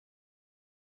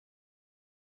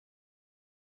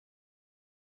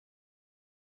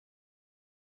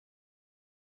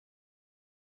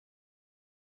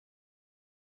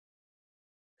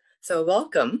So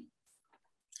welcome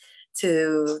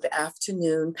to the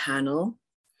afternoon panel.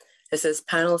 This is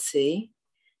Panel C,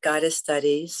 Goddess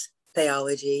Studies,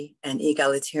 Theology, and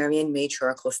Egalitarian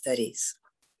Matriarchal Studies.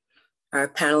 Our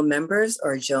panel members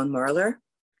are Joan Marler,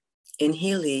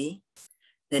 Inhi Lee,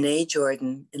 Nene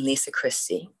Jordan, and Lisa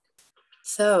Christie.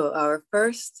 So our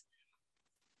first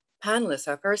panelist,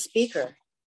 our first speaker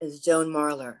is Joan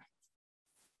Marler.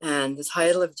 And the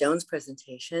title of Joan's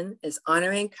presentation is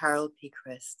Honoring Carol P.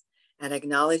 Christ and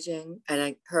Acknowledging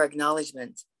her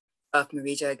acknowledgement of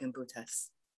Marija Gimbutas.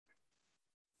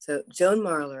 So Joan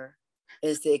Marler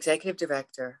is the executive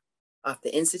director of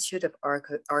the Institute of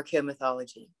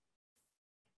Archaeomythology.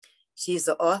 She's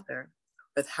the author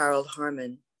with Harold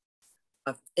Harmon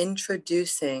of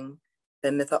Introducing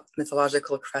the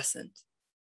Mythological Crescent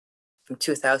from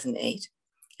 2008.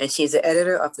 And she's the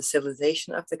editor of The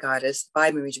Civilization of the Goddess by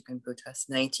Marija Gimbutas,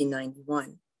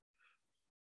 1991.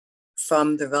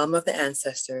 From the Realm of the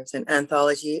Ancestors, an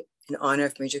anthology in honor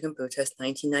of Marija Gimbutas,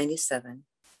 1997.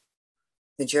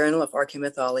 The Journal of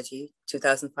Archaeomythology,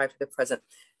 2005 to the present,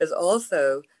 is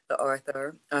also the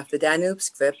author of The Danube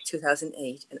Script,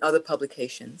 2008, and other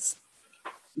publications.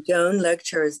 Joan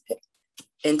lectures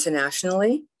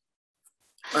internationally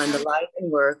on the life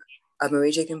and work of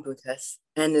Marija Gimbutas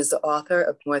and is the author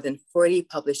of more than 40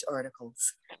 published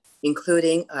articles,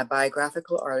 including a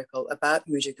biographical article about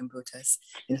Marija Gimbutas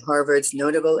in Harvard's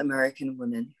Notable American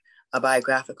Women, a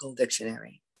Biographical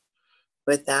Dictionary.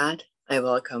 With that, I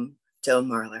welcome Joan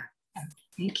Marler.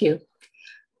 Thank you.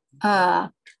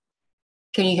 Can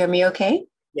you hear me okay?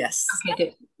 Yes. Okay,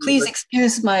 good. Please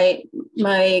excuse my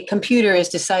computer is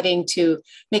deciding to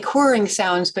make whirring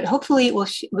sounds, but hopefully it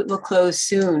will close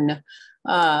soon.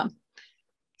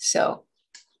 So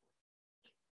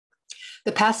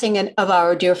the passing of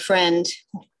our dear friend,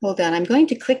 hold on, I'm going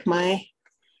to click my,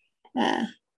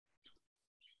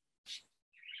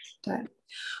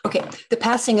 okay. The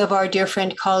passing of our dear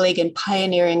friend, colleague, and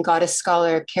pioneering goddess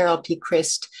scholar, Carol P.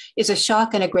 Christ, is a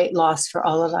shock and a great loss for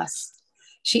all of us.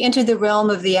 She entered the realm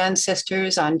of the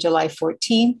ancestors on July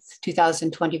 14th,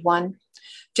 2021,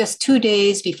 just 2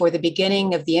 days before the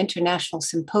beginning of the International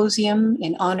Symposium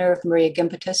in honor of Marija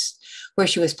Gimbutas, where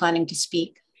she was planning to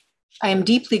speak. I am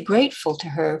deeply grateful to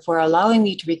her for allowing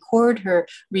me to record her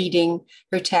reading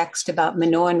her text about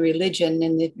Minoan religion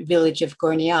in the village of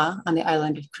Gornia on the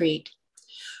island of Crete.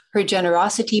 Her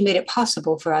generosity made it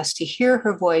possible for us to hear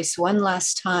her voice one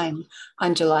last time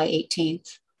on July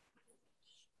 18th.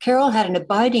 Carol had an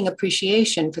abiding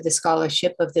appreciation for the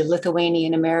scholarship of the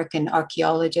Lithuanian-American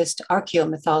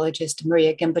archaeomythologist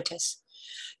Marija Gimbutas.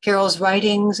 Carol's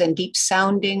writings and deep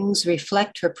soundings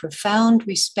reflect her profound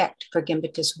respect for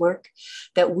Gimbutas' work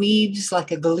that weaves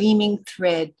like a gleaming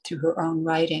thread through her own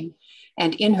writing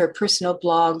and in her personal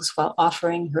blogs while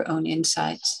offering her own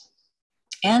insights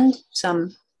and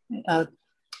some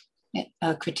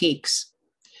critiques.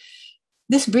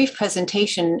 This brief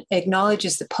presentation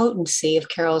acknowledges the potency of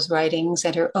Carol's writings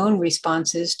and her own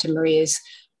responses to Marija's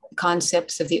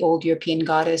concepts of the old European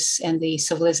goddess and the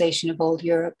civilization of old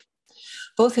Europe.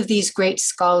 Both of these great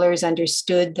scholars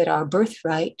understood that our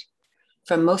birthright,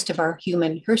 from most of our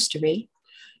human history,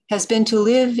 has been to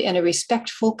live in a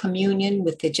respectful communion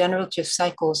with the generative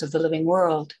cycles of the living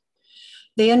world.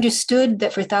 They understood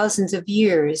that for thousands of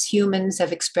years, humans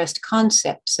have expressed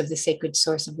concepts of the sacred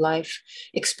source of life,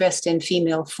 expressed in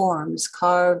female forms,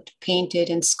 carved, painted,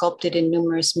 and sculpted in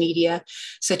numerous media,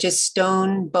 such as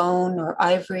stone, bone, or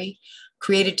ivory,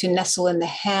 created to nestle in the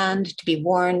hand, to be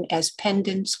worn as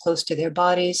pendants close to their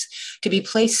bodies, to be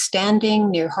placed standing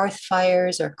near hearth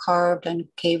fires or carved on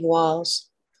cave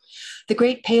walls. The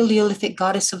great Paleolithic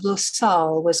goddess of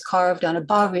Losal was carved on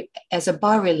as a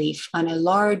bas-relief on a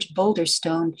large boulder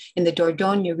stone in the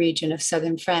Dordogne region of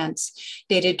southern France,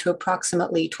 dated to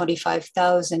approximately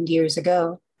 25,000 years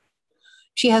ago.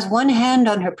 She has one hand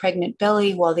on her pregnant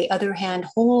belly while the other hand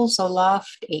holds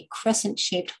aloft a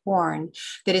crescent-shaped horn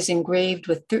that is engraved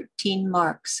with 13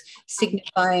 marks,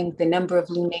 signifying the number of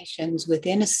lunations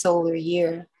within a solar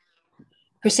year.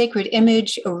 Her sacred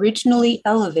image, originally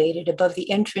elevated above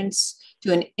the entrance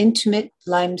to an intimate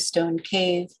limestone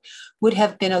cave, would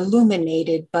have been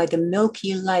illuminated by the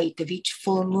milky light of each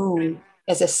full moon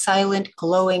as a silent,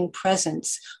 glowing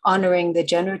presence, honoring the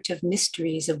generative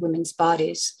mysteries of women's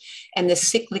bodies and the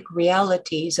cyclic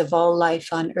realities of all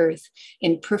life on Earth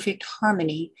in perfect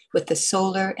harmony with the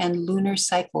solar and lunar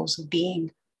cycles of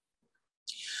being.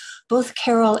 Both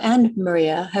Carol and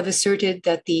Marija have asserted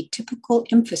that the typical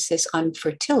emphasis on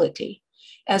fertility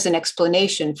as an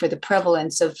explanation for the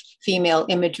prevalence of female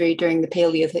imagery during the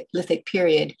Paleolithic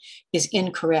period is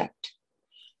incorrect.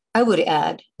 I would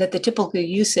add that the typical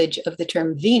usage of the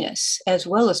term Venus, as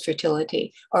well as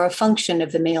fertility, are a function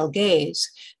of the male gaze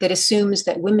that assumes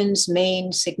that women's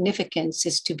main significance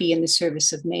is to be in the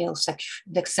service of male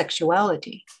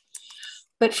sexuality.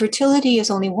 But fertility is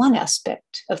only one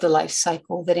aspect of the life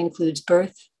cycle that includes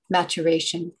birth,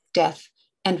 maturation, death,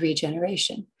 and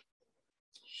regeneration.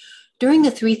 During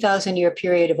the 3,000-year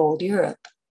period of Old Europe,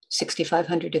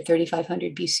 6,500 to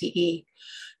 3,500 BCE,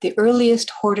 the earliest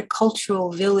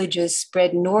horticultural villages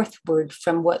spread northward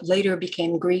from what later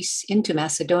became Greece into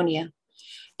Macedonia,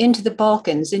 into the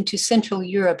Balkans, into Central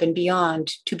Europe and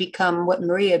beyond, to become what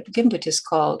Maria Gimbutas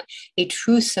called a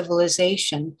true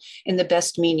civilization in the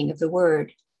best meaning of the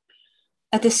word.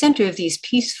 At the center of these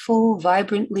peaceful,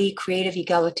 vibrantly creative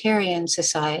egalitarian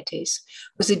societies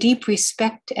was a deep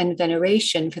respect and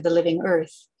veneration for the living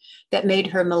earth that made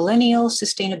her millennial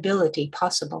sustainability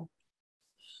possible.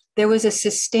 There was a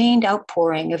sustained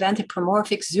outpouring of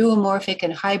anthropomorphic, zoomorphic,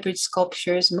 and hybrid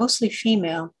sculptures, mostly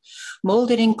female,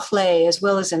 molded in clay as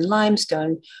well as in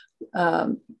limestone,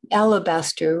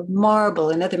 alabaster, marble,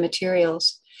 and other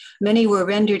materials. Many were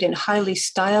rendered in highly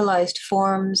stylized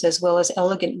forms as well as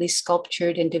elegantly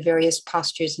sculptured into various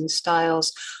postures and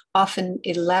styles, often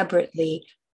elaborately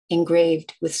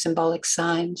engraved with symbolic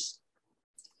signs.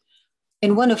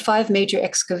 In one of 5 major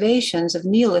excavations of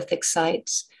Neolithic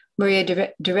sites,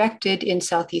 Maria directed in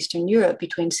southeastern Europe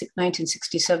between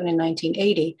 1967 and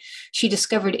 1980, she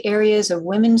discovered areas of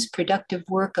women's productive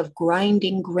work of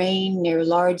grinding grain near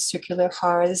large circular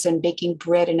hearths and baking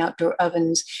bread in outdoor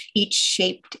ovens, each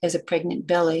shaped as a pregnant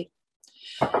belly.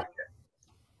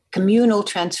 Communal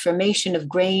transformation of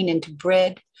grain into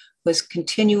bread was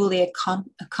continually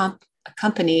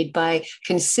accompanied by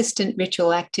consistent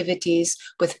ritual activities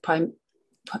with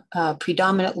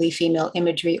predominantly female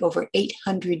imagery over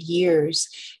 800 years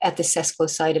at the Sesclo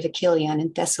site of Achilleon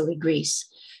in Thessaly, Greece,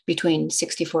 between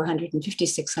 6400 and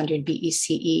 5600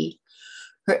 BCE.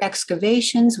 Her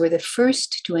excavations were the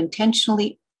first to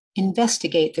intentionally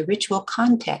investigate the ritual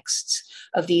contexts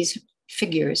of these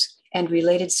figures and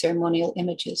related ceremonial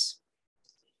images.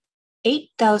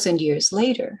 8,000 years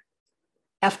later,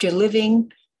 after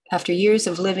years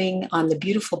of living on the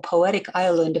beautiful poetic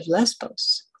island of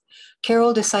Lesbos,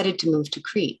 Carol decided to move to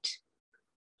Crete.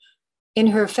 In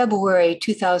her February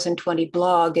 2020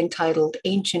 blog entitled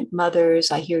 "Ancient Mothers,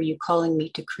 I Hear You Calling Me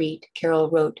to Crete," Carol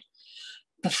wrote,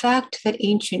 "The fact that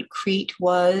ancient Crete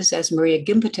was, as Maria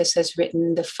Gimbutas has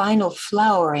written, the final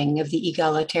flowering of the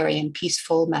egalitarian,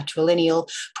 peaceful, matrilineal,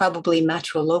 probably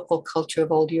matrilocal culture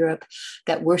of old Europe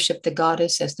that worshiped the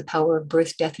goddess as the power of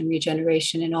birth, death, and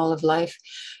regeneration in all of life,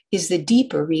 is the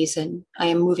deeper reason I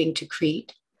am moving to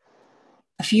Crete.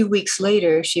 A few weeks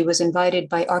later, she was invited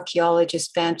by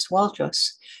archaeologist Vance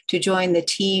Waldros to join the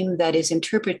team that is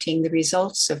interpreting the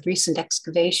results of recent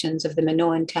excavations of the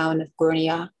Minoan town of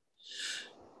Gornia,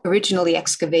 originally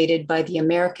excavated by the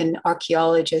American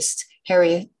archaeologist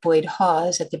Harriet Boyd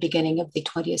Hawes at the beginning of the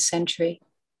 20th century.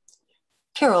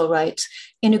 Carol writes,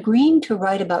 "In agreeing to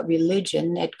write about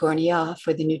religion at Gornia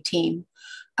for the new team,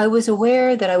 I was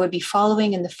aware that I would be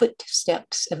following in the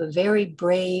footsteps of a very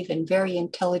brave and very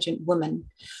intelligent woman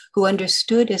who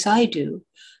understood, as I do,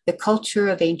 the culture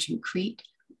of ancient Crete,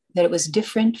 that it was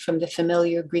different from the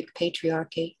familiar Greek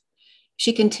patriarchy."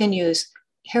 She continues,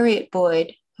 "Harriet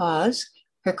Boyd Hawes,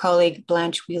 her colleague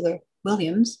Blanche Wheeler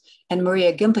Williams, and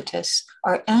Maria Gimbutas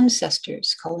are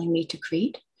ancestors calling me to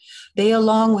Crete. They,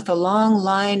 along with a long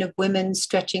line of women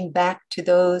stretching back to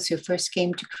those who first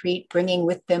came to Crete, bringing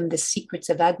with them the secrets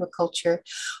of agriculture,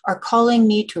 are calling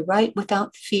me to write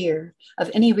without fear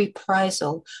of any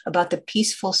reprisal about the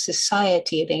peaceful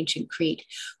society of ancient Crete,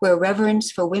 where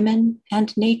reverence for women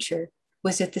and nature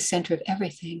was at the center of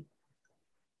everything."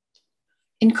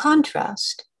 In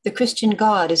contrast, the Christian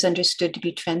God is understood to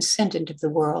be transcendent of the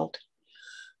world.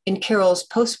 In Carol's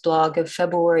post-blog of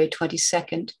February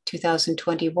 22nd,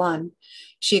 2021,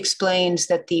 she explains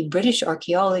that the British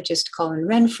archaeologist Colin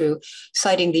Renfrew,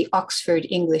 citing the Oxford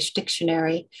English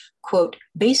Dictionary, quote,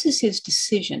 bases his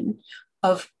discussion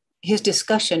of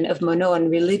Minoan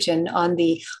religion on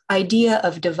the idea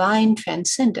of divine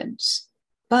transcendence.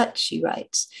 But, she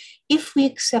writes, if we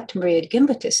accept Maria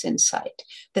Gimbutas' insight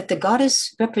that the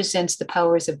goddess represents the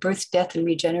powers of birth, death, and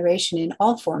regeneration in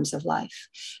all forms of life,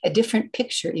 a different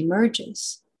picture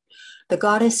emerges. The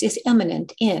goddess is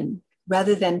eminent in,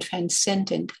 rather than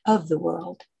transcendent of the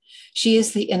world. She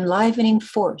is the enlivening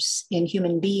force in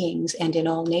human beings and in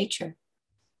all nature.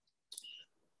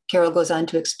 Carol goes on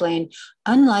to explain,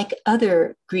 unlike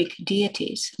other Greek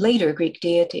deities, later Greek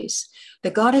deities,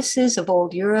 the goddesses of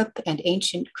old Europe and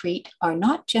ancient Crete are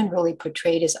not generally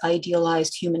portrayed as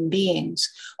idealized human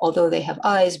beings, although they have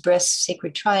eyes, breasts,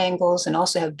 sacred triangles, and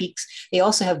also have beaks. They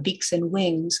also have beaks and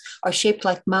wings, are shaped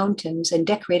like mountains and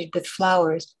decorated with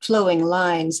flowers, flowing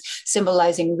lines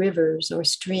symbolizing rivers or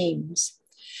streams.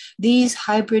 These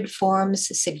hybrid forms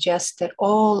suggest that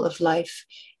all of life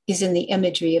is in the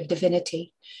imagery of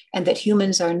divinity, and that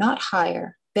humans are not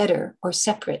higher, better, or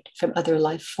separate from other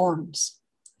life forms.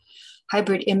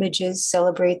 Hybrid images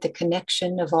celebrate the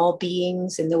connection of all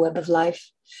beings in the web of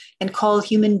life and call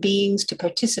human beings to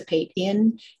participate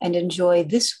in and enjoy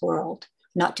this world,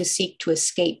 not to seek to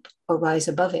escape or rise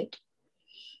above it.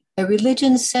 A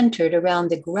religion centered around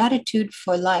the gratitude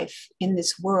for life in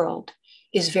this world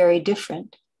is very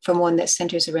different from one that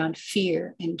centers around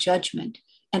fear and judgment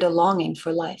and a longing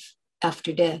for life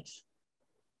after death.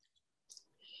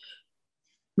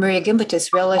 Maria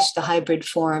Gimbutas relished the hybrid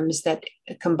forms that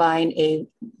combine a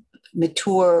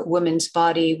mature woman's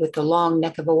body with the long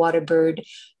neck of a water bird,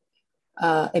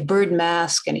 a bird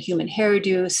mask and a human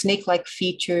hairdo, snake-like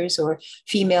features, or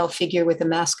female figure with the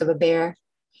mask of a bear.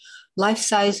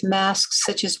 Life-size masks,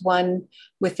 such as one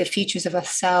with the features of a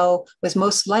sow, was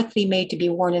most likely made to be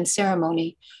worn in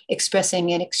ceremony,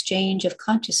 expressing an exchange of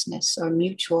consciousness or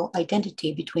mutual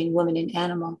identity between woman and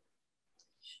animal.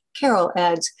 Carol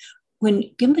adds,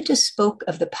 when Gimbutas spoke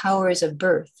of the powers of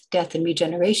birth, death, and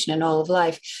regeneration in all of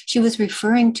life, she was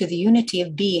referring to the unity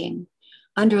of being,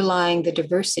 underlying the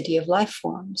diversity of life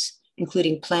forms,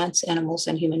 including plants, animals,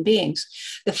 and human beings.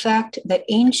 The fact that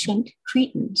ancient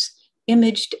Cretans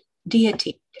imaged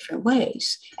deity in different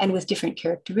ways and with different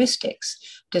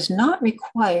characteristics does not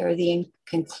require the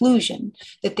conclusion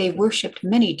that they worshipped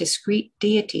many discrete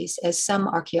deities, as some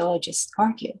archaeologists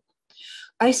argue.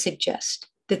 I suggest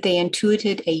that they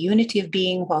intuited a unity of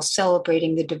being while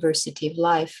celebrating the diversity of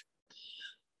life.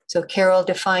 So Carol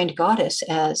defined goddess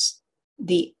as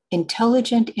the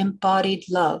intelligent embodied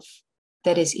love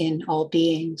that is in all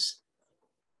beings.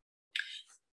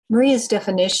 Maria's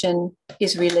definition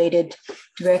is related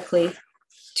directly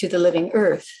to the living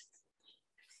earth.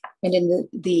 And in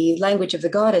the language of the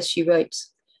goddess, she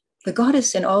writes, the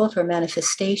goddess in all of her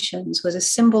manifestations was a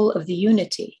symbol of the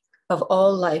unity of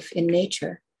all life in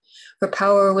nature. Her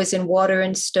power was in water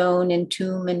and stone, in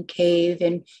tomb and cave,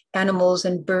 in animals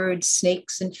and birds,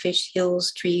 snakes and fish,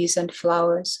 hills, trees, and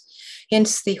flowers.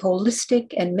 Hence the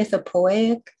holistic and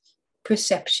mythopoeic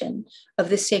perception of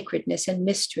the sacredness and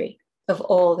mystery of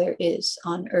all there is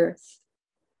on earth.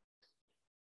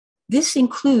 This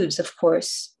includes, of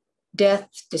course, death,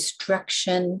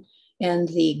 destruction, and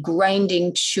the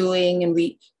grinding, chewing, and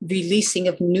releasing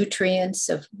of nutrients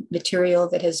of material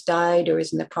that has died or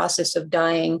is in the process of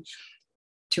dying,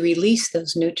 to release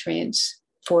those nutrients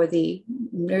for the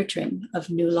nurturing of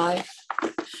new life.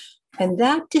 And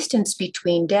that distance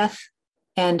between death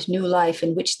and new life,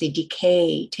 in which the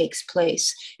decay takes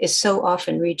place, is so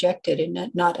often rejected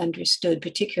and not understood,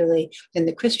 particularly in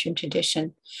the Christian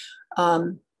tradition.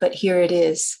 But here it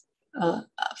is,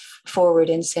 forward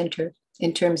and center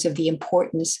in terms of the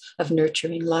importance of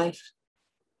nurturing life.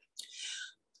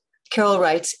 Carol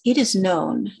writes, it is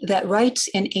known that rites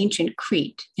in ancient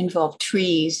Crete involved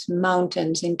trees,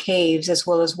 mountains, and caves, as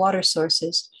well as water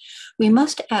sources. We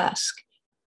must ask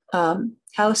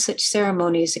how such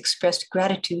ceremonies expressed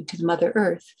gratitude to the Mother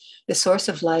Earth, the source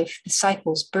of life, the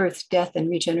cycles, birth, death, and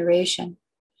regeneration.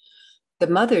 The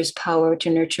mother's power to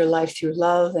nurture life through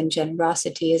love and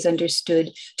generosity is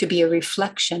understood to be a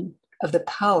reflection of the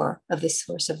power of the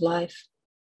source of life.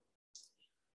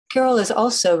 Carol has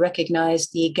also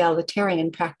recognized the egalitarian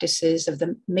practices of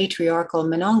the matriarchal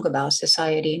Minangkabau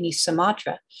society in East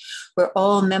Sumatra, where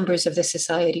all members of the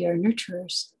society are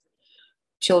nurturers.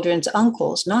 Children's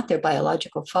uncles, not their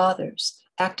biological fathers,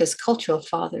 act as cultural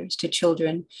fathers to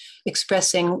children,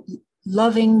 expressing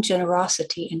loving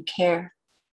generosity and care.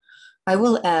 I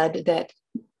will add that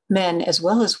men as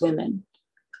well as women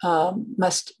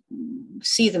must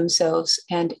see themselves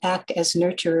and act as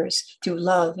nurturers through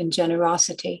love and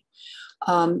generosity.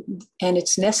 And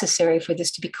it's necessary for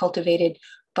this to be cultivated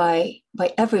by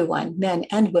everyone, men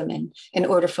and women, in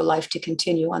order for life to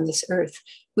continue on this earth,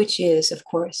 which is, of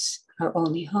course, our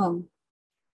only home.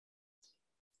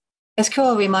 As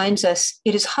Carol reminds us,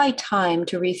 it is high time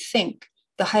to rethink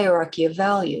the hierarchy of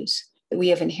values that we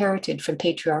have inherited from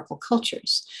patriarchal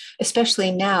cultures,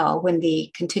 especially now when the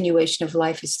continuation of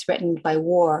life is threatened by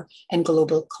war and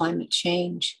global climate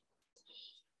change.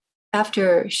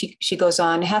 After she goes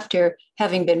on, after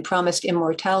having been promised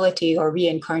immortality or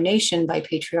reincarnation by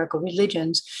patriarchal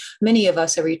religions, many of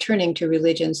us are returning to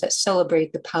religions that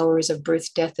celebrate the powers of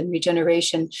birth, death, and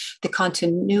regeneration, the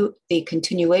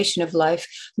continuation of life,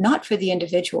 not for the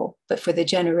individual, but for the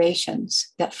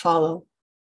generations that follow.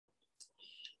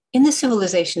 In the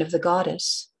Civilization of the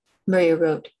Goddess, Maria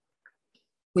wrote,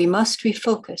 "We must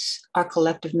refocus our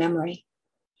collective memory.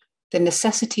 The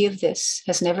necessity of this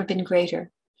has never been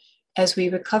greater, as we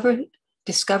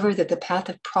discover that the path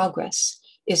of progress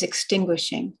is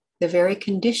extinguishing the very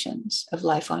conditions of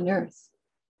life on earth."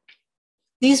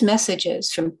 These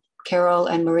messages from Carol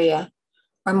and Maria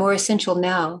are more essential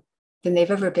now than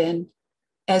they've ever been,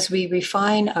 as we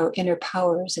refine our inner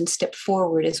powers and step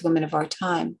forward as women of our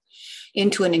time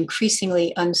into an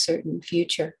increasingly uncertain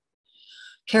future.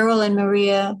 Carol and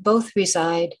Maria both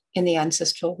reside in the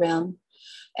ancestral realm,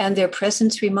 and their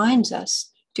presence reminds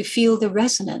us to feel the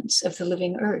resonance of the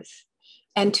living earth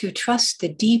and to trust the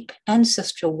deep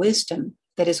ancestral wisdom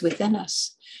that is within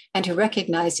us and to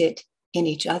recognize it in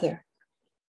each other.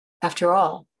 After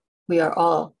all, we are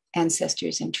all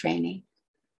ancestors in training.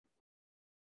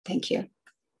 Thank you.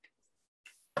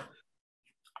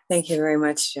 Thank you very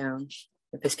much, Joan,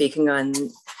 for speaking on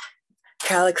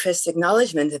Calichrist's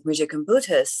acknowledgement of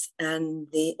Mujigumbutus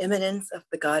and the immanence of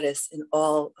the goddess in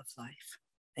all of life.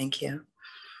 Thank you.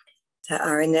 So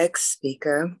our next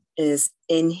speaker is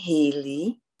Inhi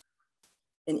Lee.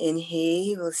 And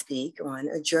Inhi will speak on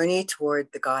A Journey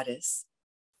Toward the Goddess,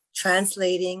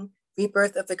 translating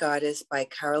Rebirth of the Goddess by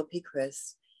Carol P.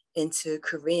 Chris into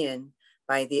Korean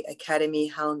by the Academy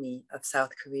Halmi of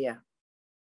South Korea.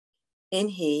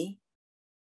 Inhi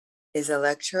is a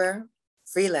lecturer,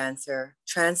 freelancer,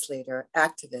 translator,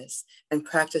 activist, and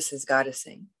practices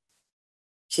goddessing.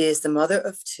 She is the mother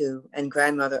of 2 and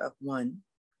grandmother of 1.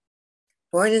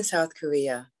 Born in South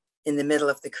Korea in the middle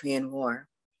of the Korean War,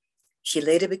 she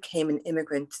later became an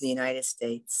immigrant to the United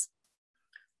States.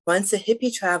 Once a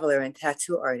hippie traveler and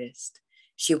tattoo artist,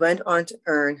 she went on to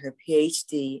earn her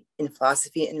PhD in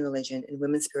philosophy and religion and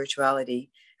women's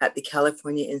spirituality at the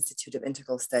California Institute of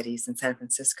Integral Studies in San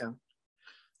Francisco.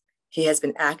 She has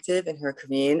been active in her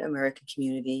Korean American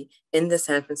community in the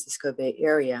San Francisco Bay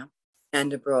Area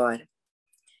and abroad,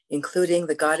 including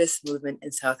the Goddess movement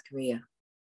in South Korea.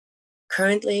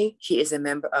 Currently, she is a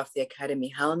member of the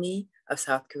Academy Halmi of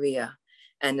South Korea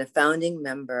and a founding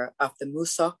member of the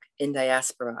Musok in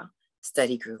Diaspora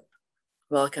study group.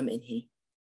 Welcome, Inhi.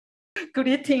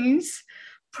 Greetings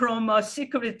from a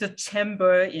secret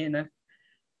chamber in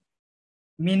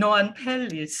Minoan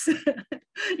Palace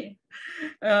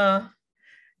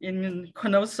in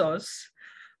Knossos.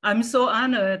 I'm so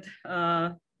honored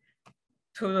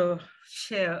to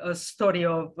share a story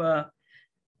of a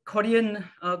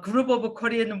group of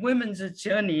Korean women's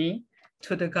journey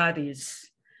to the goddess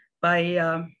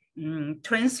by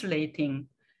translating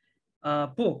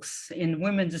books in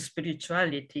women's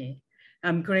spirituality.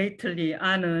 I'm greatly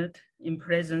honored in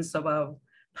presence of our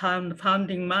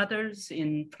founding mothers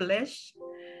in flesh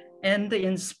and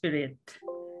in spirit.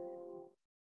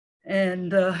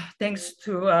 And thanks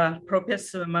to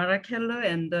Professor Mara Keller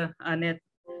and Annette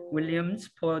Williams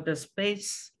for the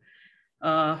space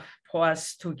for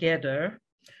us together.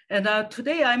 And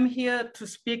today I'm here to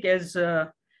speak as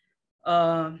a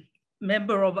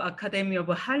member of Academy of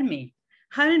Halmi.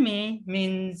 Halmi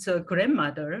means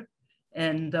grandmother.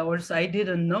 And also I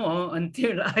didn't know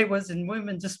until I was in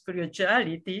women's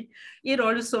spirituality, it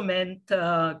also meant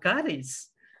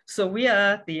goddess. So we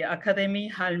are the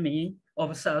Academy Halmi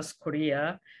of South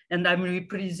Korea, and I'm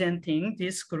representing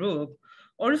this group.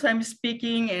 Also, I'm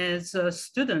speaking as a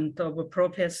student of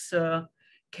Professor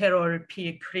Carol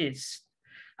P. Chris.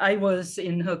 I was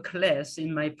in her class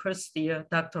in my first year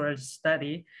doctoral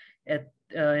study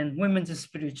in women's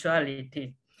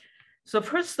spirituality. So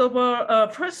first of all,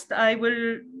 first I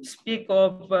will speak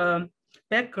of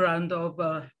background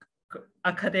of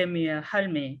Academia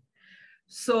Halmi.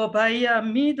 So by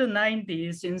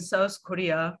mid-90s in South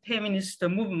Korea, feminist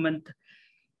movement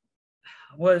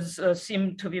was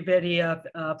seemed to be very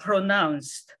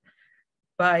pronounced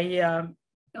by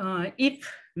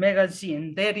If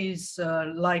magazine. That is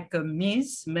like a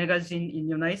Ms. magazine in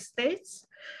United States.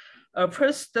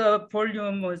 First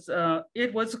volume was,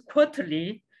 it was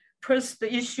quarterly. First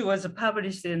issue was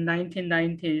published in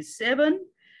 1997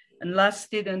 and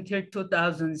lasted until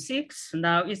 2006.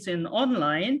 Now it's in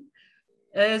online.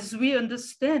 As we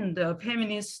understand,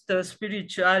 feminist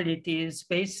spirituality is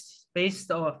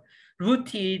based or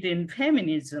rooted in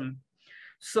feminism.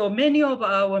 So many of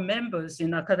our members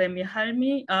in Academy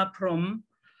Halmi are from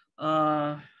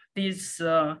these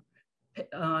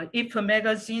if a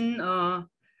magazine a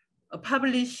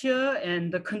publisher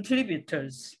and the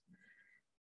contributors.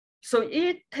 So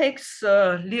it takes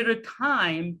a little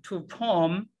time to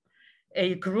form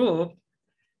a group.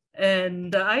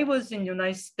 And I was in the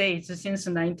United States since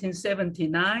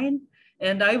 1979.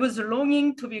 And I was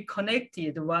longing to be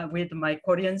connected with my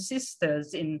Korean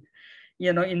sisters in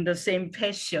the same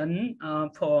passion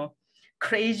for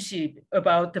crazy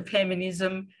about the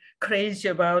feminism, crazy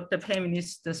about the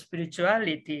feminist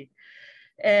spirituality.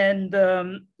 And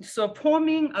so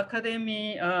forming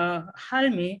Academy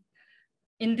Halmi,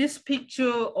 in this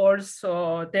picture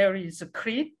also there is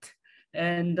Crete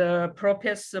and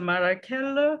Professor Mara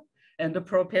Keller and the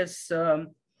Professor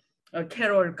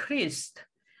Carol Christ.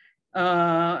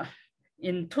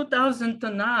 In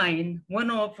 2009, one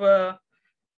of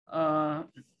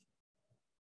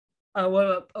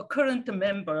our current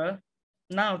member,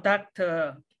 now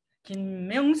Dr. Kim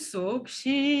Myung-suk,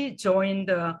 she joined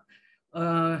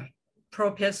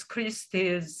Professor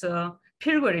Christie's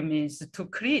pilgrimage to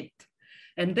Crete.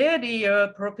 And that year,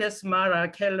 Professor Mara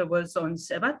Keller was on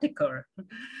sabbatical.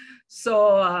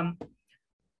 So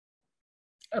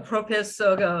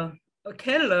Professor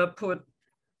Keller put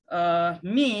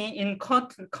me in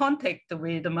contact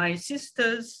with my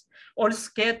sisters, all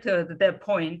scattered at that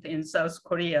point in South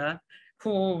Korea,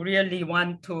 who really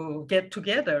want to get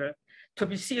together to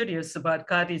be serious about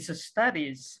Goddess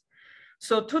studies.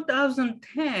 So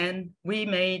 2010, we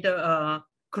made a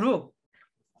group.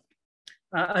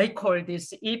 I call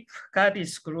this If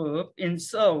Goddess group in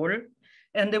Seoul.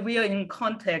 And we are in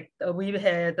contact. We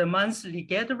had a monthly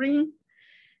gathering.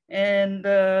 And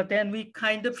then we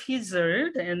kind of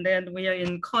fizzled, and then we are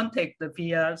in contact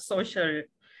via social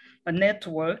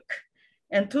network.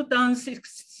 And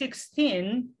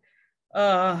 2016,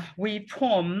 we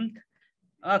formed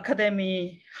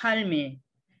Academy Halmi.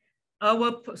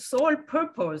 Our sole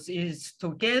purpose is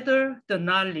to gather the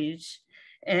knowledge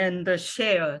and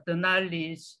share the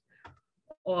knowledge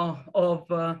of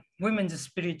women's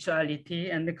spirituality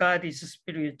and the Goddess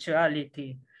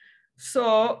spirituality.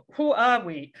 So who are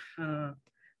we?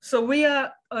 So we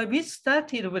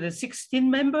started with 16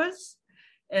 members,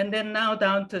 and then now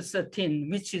down to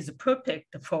 13, which is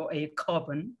perfect for a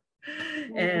coven.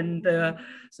 And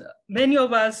so many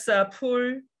of us are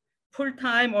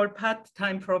full-time or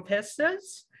part-time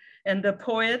professors, and the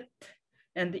poet,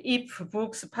 and if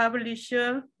books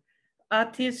publisher,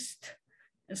 artist,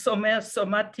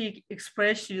 somatic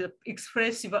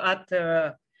expressive art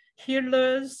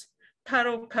healers,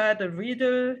 tarot card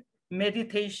reader,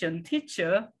 meditation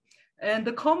teacher. And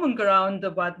the common ground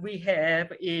of what we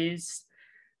have is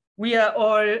we are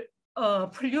all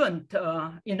fluent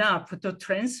enough to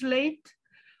translate.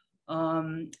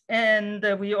 And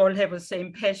we all have the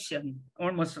same passion,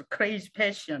 almost a crazy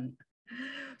passion.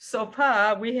 So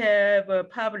far, we have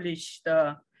published,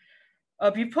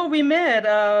 before we met,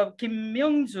 Kim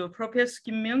Myung-ju, Professor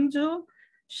Kim Myung-ju,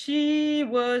 she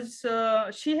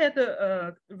had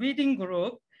a reading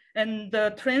group and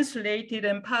translated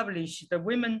and published the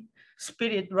Women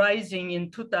Spirit Rising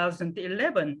in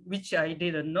 2011, which I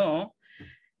didn't know.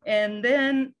 And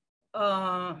then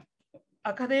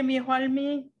Academy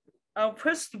Halmi, our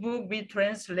first book we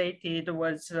translated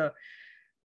was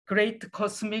Great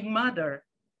Cosmic Mother.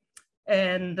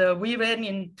 And we ran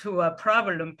into a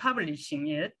problem publishing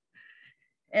it.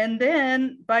 And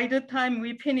then by the time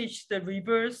we finished the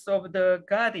Rebirth of the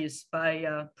Goddess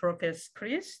by Professor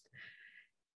Christ,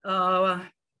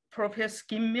 Professor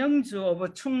Kim Myung-ju of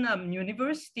Chungnam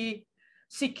University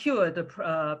secured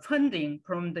funding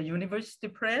from the university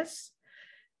press.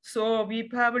 So we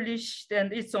published,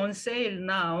 and it's on sale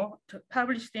now,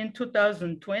 published in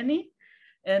 2020,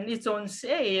 and it's on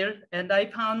sale. And I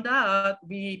found out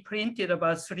we printed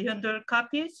about 300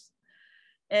 copies.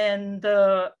 And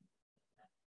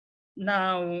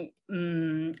now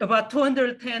about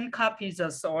 210 copies are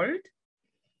sold.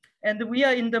 And we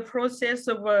are in the process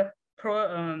of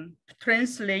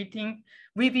translating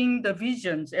Weaving the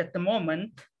Visions at the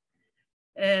moment.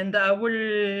 And I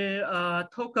will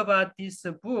talk about this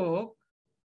book.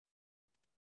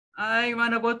 I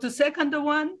want to go to second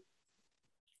one.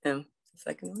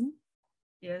 Second one?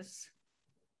 Yes.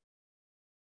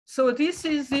 So this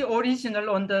is the original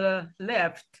on the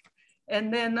left.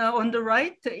 And then on the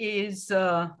right is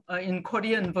in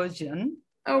Korean version.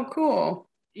 Oh, cool.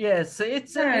 Yes,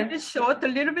 it's a little short, a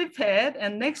little bit fat.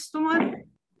 And next one.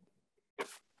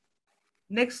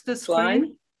 Next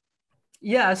screen.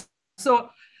 Yes. So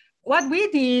what we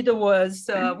did was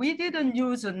we didn't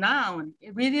use a noun.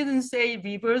 We didn't say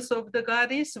rebirth of the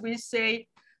goddess. We say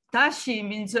다시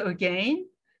means again.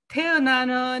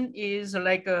 태어나는 is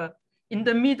like a in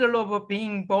the middle of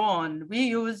being born, we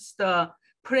use the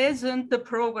present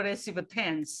progressive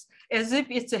tense as if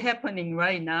it's happening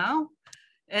right now.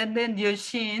 And then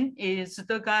Yoshin is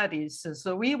the goddess.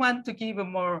 So we want to give a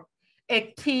more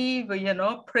active,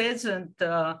 present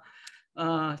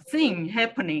thing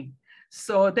happening.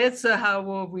 So that's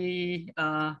how we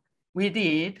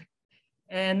did.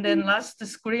 And then last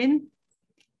screen.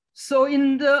 So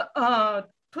in the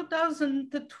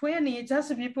 2020,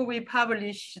 just before we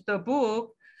published the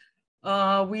book,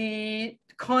 we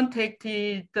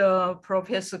contacted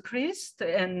Professor Christ,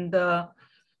 and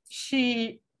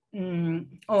she,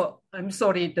 I'm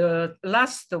sorry, the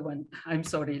last one. I'm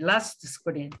sorry, last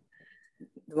screen.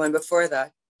 The one before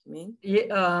that, you mean?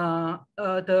 Yeah,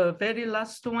 the very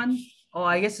last one. Oh,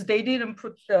 I guess they didn't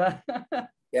put the.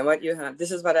 Yeah, what you have.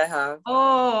 This is what I have.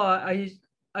 Oh,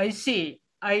 I see.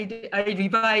 I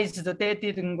revised that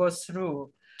didn't go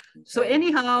through. Okay. So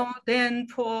anyhow, then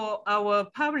for our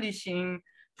publishing,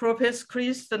 Professor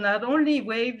Christ not only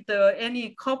waived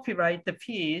any copyright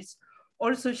piece,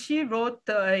 also she wrote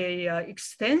a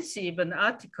extensive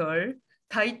article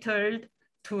titled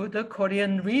 "To the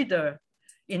Korean Reader,"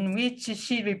 in which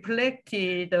she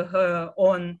reflected her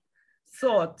own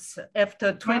thoughts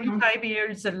after 25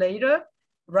 years later,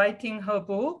 writing her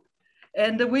book.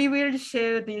 And we will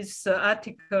share this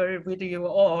article with you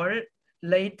all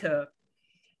later.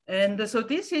 And so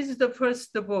this is the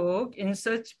first book, In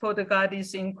Search for the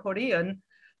Goddess in Korean,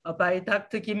 by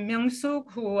Dr. Kim Myung-suk,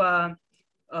 who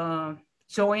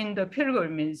joined the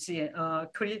pilgrimage,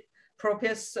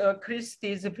 Professor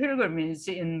Christie's pilgrimage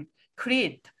in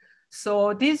Crete.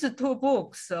 So these two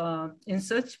books, In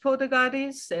Search for the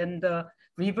Goddess and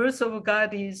Reverse of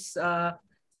Goddess,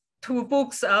 two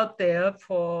books out there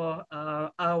for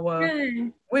our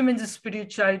women's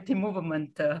spirituality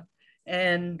movement.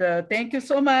 And thank you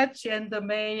so much. And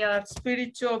may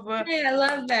spiritual hey, I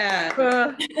love that.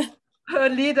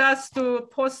 Lead us to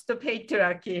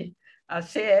post-patriarchy.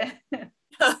 Share.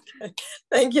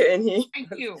 Thank you, Inhi.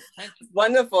 Thank you.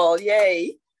 Wonderful,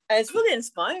 yay. And it's really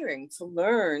inspiring to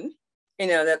learn,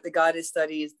 that the goddess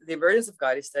studies, the emergence of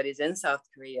goddess studies in South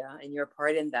Korea, and your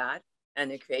part in that,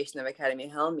 and the creation of Academy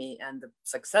Helmi, and the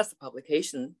success of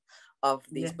publication of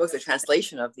these books, the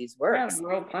translation of these works. Yeah,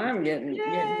 real time getting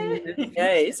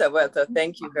Yay. So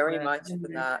thank you very much for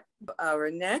that. Our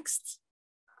next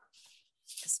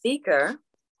speaker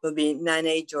will be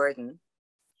Nane Jordan.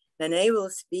 Nane will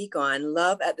speak on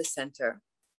Love at the Center,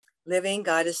 Living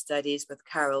Goddess Studies with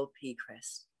Carol P.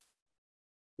 Christ.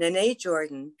 Nane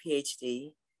Jordan,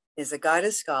 PhD, is a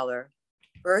goddess scholar,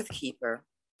 birth keeper,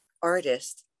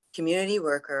 artist, community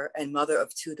worker, and mother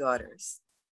of 2 daughters.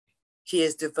 She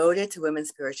is devoted to women's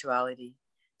spirituality,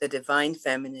 the divine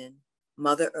feminine,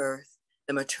 Mother Earth,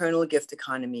 the maternal gift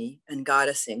economy, and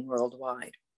goddessing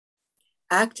worldwide.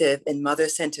 Active in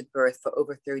mother-centered birth for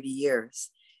over 30 years,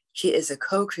 she is a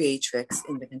co-creatrix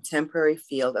in the contemporary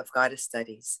field of goddess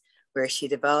studies, where she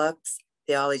develops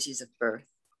theologies of birth.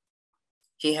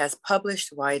 She has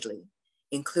published widely,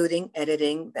 including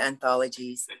editing the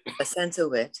anthologies A Sense of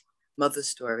Wit, Mother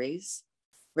Stories,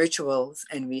 Rituals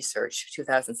and Research,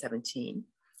 2017,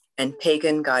 and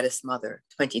Pagan Goddess Mother,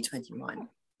 2021.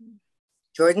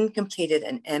 Jordan completed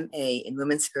an MA in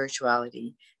Women's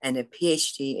Spirituality and a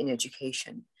PhD in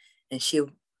Education, and she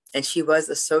was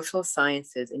a Social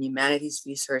Sciences and Humanities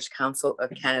Research Council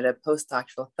of Canada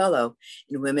postdoctoral fellow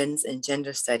in Women's and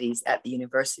Gender Studies at the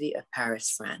University of Paris,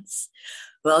 France.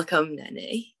 Welcome,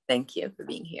 Nane. Thank you for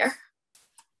being here.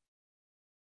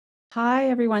 Hi,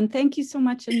 everyone. Thank you so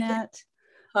much, Annette.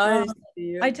 Hi.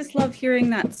 I just love hearing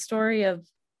that story of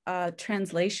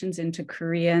translations into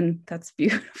Korean. That's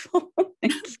beautiful.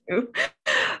 Thank you.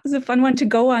 It was a fun one to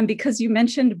go on because you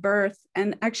mentioned birth.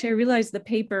 And actually, I realized my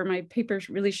paper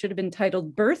really should have been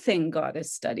titled Birthing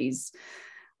Goddess Studies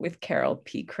with Carol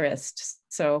P. Christ.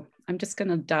 So I'm just going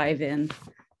to dive in.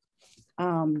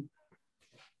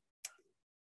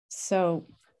 So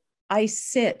I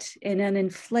sit in an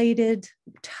inflated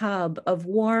tub of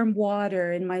warm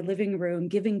water in my living room,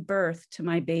 giving birth to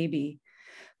my baby.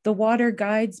 The water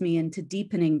guides me into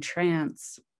deepening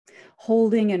trance,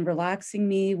 holding and relaxing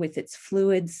me with its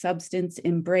fluid substance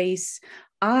embrace.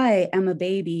 I am a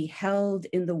baby held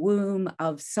in the womb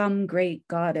of some great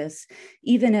goddess,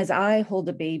 even as I hold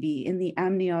a baby in the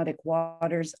amniotic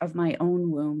waters of my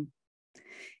own womb.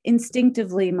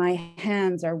 Instinctively, my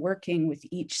hands are working with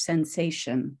each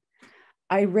sensation.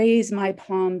 I raise my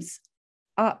palms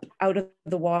up out of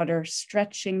the water,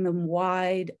 stretching them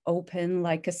wide open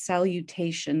like a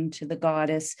salutation to the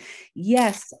goddess.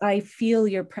 Yes, I feel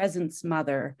your presence,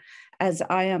 Mother, as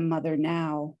I am Mother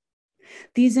now.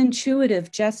 These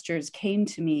intuitive gestures came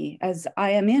to me as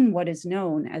I am in what is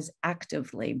known as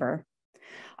active labor.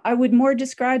 I would more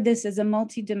describe this as a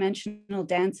multidimensional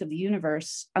dance of the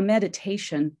universe, a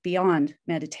meditation beyond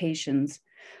meditations.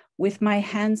 With my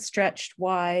hands stretched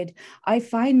wide, I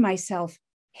find myself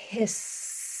hissing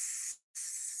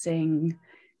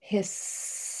as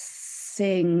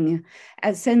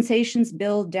sensations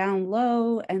build down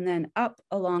low and then up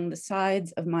along the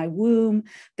sides of my womb.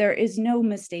 There is no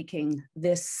mistaking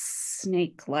this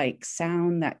snake-like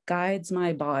sound that guides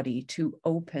my body to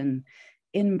open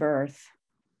in birth.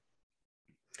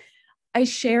 I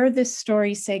share this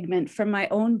story segment from my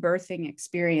own birthing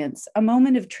experience, a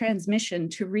moment of transmission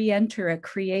to re-enter a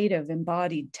creative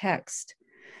embodied text.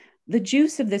 The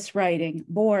juice of this writing,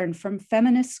 born from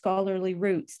feminist scholarly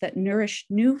roots that nourished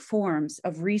new forms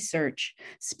of research,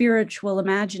 spiritual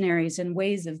imaginaries and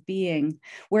ways of being,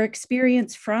 where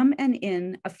experience from and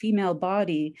in a female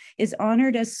body is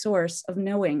honored as source of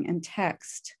knowing and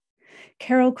text.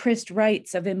 Carol Christ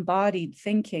writes of embodied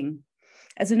thinking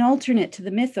as an alternate to the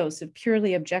mythos of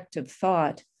purely objective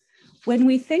thought. When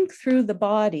we think through the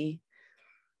body,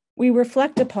 we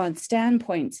reflect upon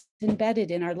standpoints embedded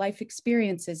in our life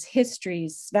experiences,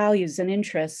 histories, values, and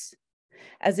interests.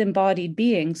 As embodied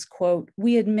beings, quote,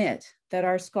 we admit that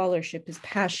our scholarship is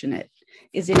passionate,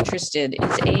 is interested,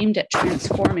 is aimed at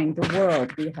transforming the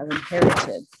world we have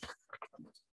inherited.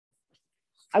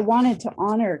 I wanted to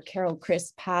honor Carol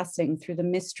Christ's passing through the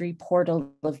mystery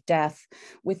portal of death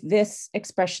with this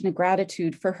expression of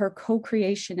gratitude for her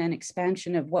co-creation and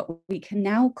expansion of what we can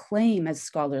now claim as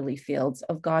scholarly fields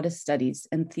of goddess studies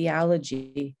and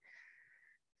theology.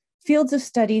 Fields of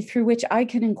study through which I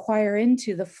can inquire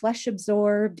into the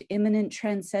flesh-absorbed, immanent,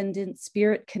 transcendent,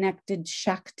 spirit-connected,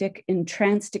 Shaktic,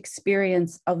 entranced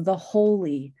experience of the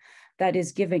holy, that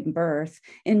is giving birth,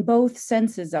 in both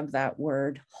senses of that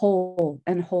word, whole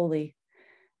and holy.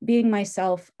 Being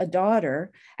myself a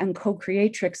daughter and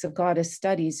co-creatrix of goddess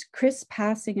studies, Chris'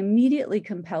 passing immediately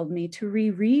compelled me to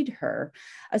reread her,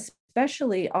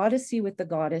 especially Odyssey with the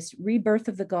Goddess, Rebirth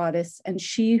of the Goddess, and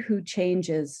She Who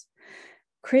Changes.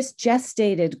 Chris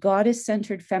gestated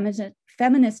goddess-centered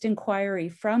feminist inquiry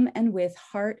from and with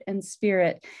heart and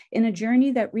spirit in a journey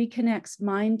that reconnects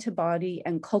mind to body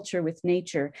and culture with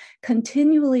nature,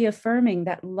 continually affirming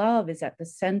that love is at the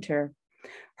center.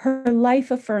 Her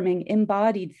life-affirming,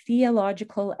 embodied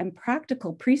theological and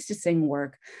practical priestessing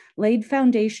work laid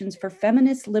foundations for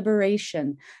feminist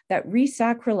liberation that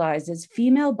resacralizes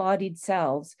female-bodied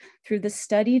selves through the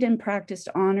studied and practiced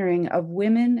honoring of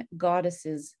women,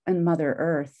 goddesses, and Mother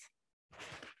Earth.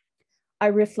 I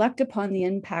reflect upon the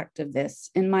impact of this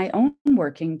in my own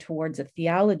working towards a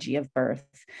theology of birth,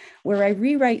 where I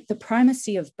rewrite the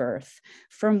primacy of birth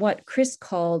from what Chris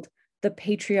called the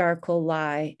patriarchal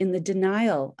lie in the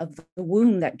denial of the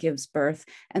womb that gives birth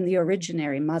and the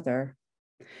originary mother.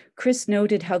 Chris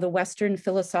noted how the Western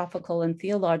philosophical and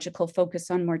theological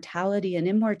focus on mortality and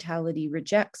immortality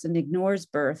rejects and ignores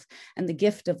birth and the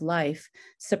gift of life,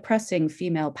 suppressing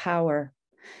female power.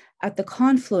 At the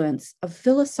confluence of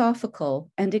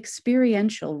philosophical and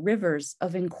experiential rivers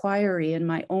of inquiry in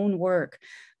my own work,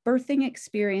 birthing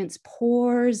experience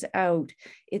pours out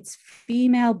its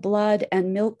female blood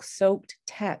and milk-soaked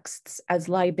texts as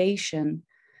libation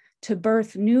to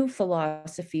birth new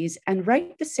philosophies and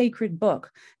write the sacred book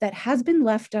that has been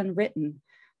left unwritten,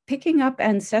 picking up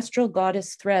ancestral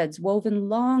goddess threads woven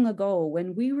long ago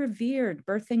when we revered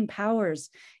birthing powers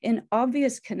in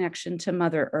obvious connection to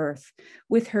Mother Earth,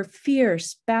 with her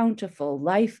fierce, bountiful,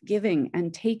 life-giving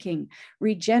and taking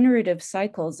regenerative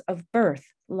cycles of birth,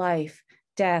 life,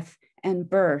 death, and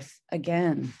birth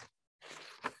again.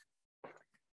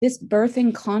 This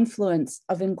birthing confluence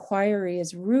of inquiry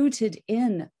is rooted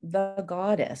in the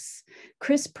goddess,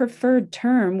 Chris' preferred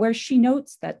term, where she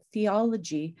notes that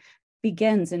theology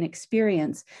begins in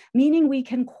experience, meaning we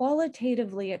can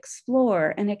qualitatively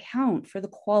explore and account for the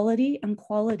quality and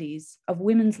qualities of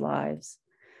women's lives.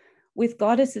 With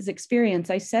Goddess's experience,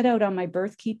 I set out on my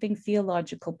birth-keeping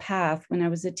theological path when I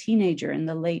was a teenager in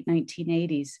the late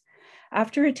 1980s.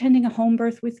 After attending a home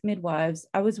birth with midwives,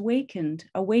 I was awakened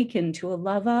to a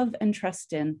love of and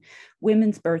trust in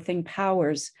women's birthing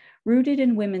powers, rooted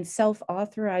in women's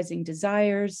self-authorizing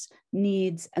desires,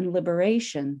 needs, and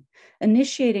liberation,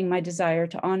 initiating my desire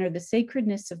to honor the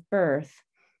sacredness of birth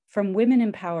from women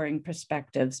empowering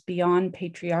perspectives beyond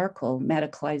patriarchal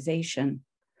medicalization.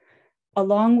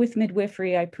 Along with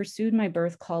midwifery, I pursued my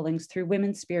birth callings through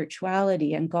women's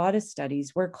spirituality and goddess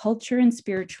studies, where culture and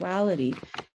spirituality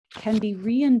can be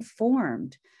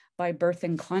reinformed by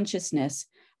birthing consciousness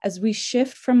as we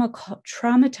shift from a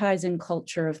traumatizing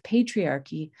culture of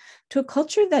patriarchy to a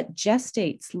culture that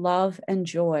gestates love and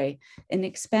joy in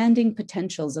expanding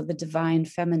potentials of the divine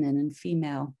feminine and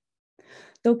female.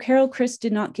 Though Carol Christ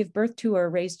did not give birth to or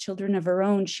raise children of her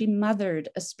own, she mothered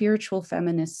a spiritual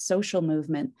feminist social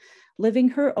movement, living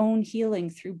her own healing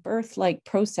through birth-like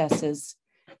processes.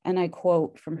 And I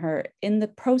quote from her, "In the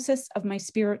process of my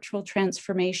spiritual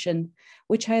transformation,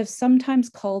 which I have sometimes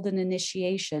called an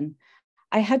initiation,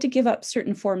 I had to give up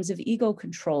certain forms of ego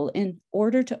control in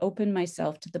order to open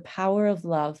myself to the power of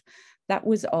love that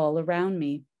was all around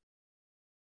me."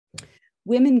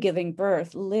 Women giving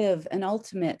birth live an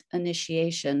ultimate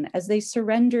initiation as they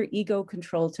surrender ego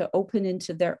control to open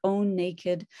into their own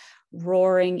naked,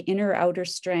 roaring inner-outer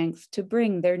strength to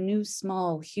bring their new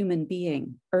small human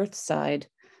being, earthside,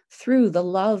 through the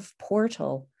love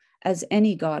portal, as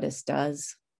any goddess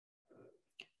does.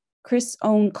 Chris'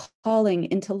 own calling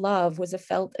into love was a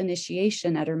felt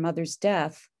initiation at her mother's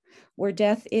death, where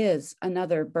death is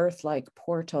another birth-like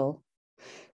portal.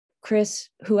 Chris,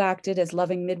 who acted as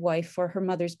loving midwife for her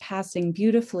mother's passing,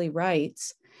 beautifully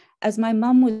writes, "As my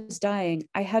mom was dying,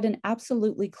 I had an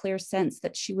absolutely clear sense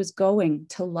that she was going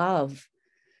to love.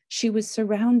 She was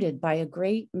surrounded by a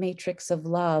great matrix of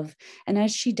love. And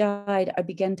as she died, I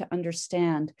began to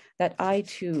understand that I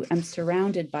too am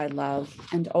surrounded by love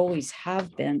and always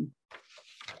have been."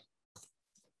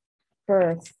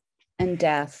 Birth and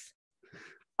death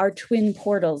are twin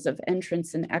portals of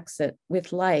entrance and exit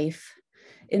with life.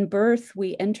 In birth,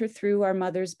 we enter through our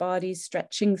mother's body,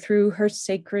 stretching through her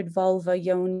sacred vulva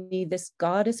yoni, this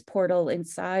goddess portal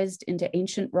incised into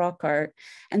ancient rock art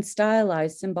and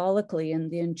stylized symbolically in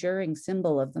the enduring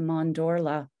symbol of the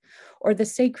mandorla, or the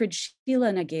sacred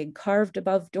Sheila Nagig carved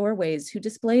above doorways, who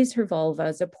displays her vulva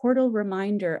as a portal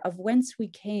reminder of whence we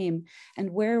came and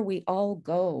where we all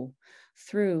go,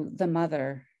 through the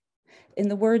mother. In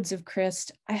the words of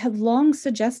Christ, "I have long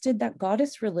suggested that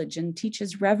goddess religion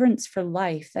teaches reverence for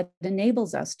life that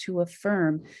enables us to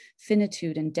affirm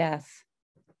finitude and death."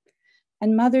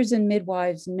 And mothers and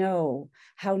midwives know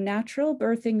how natural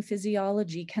birthing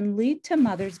physiology can lead to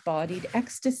mother's bodied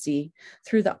ecstasy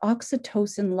through the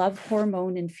oxytocin love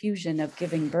hormone infusion of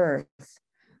giving birth.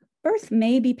 Birth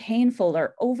may be painful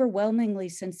or overwhelmingly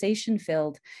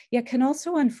sensation-filled, yet can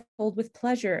also unfold with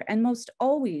pleasure and most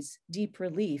always deep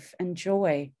relief and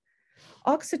joy.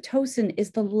 Oxytocin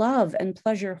is the love and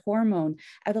pleasure hormone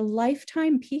at a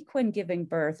lifetime peak when giving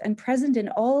birth and present in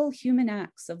all human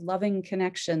acts of loving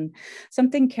connection,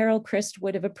 something Carol Christ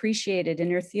would have appreciated in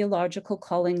her theological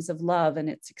callings of love and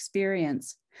its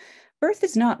experience. Birth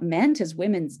is not meant as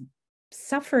women's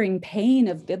suffering pain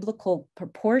of biblical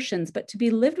proportions, but to be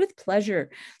lived with pleasure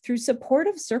through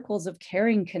supportive circles of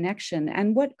caring connection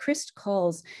and what Christ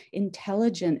calls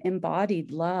intelligent, embodied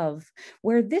love,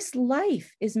 where this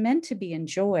life is meant to be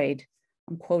enjoyed.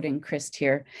 I'm quoting Christ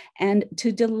here, and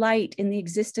to delight in the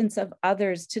existence of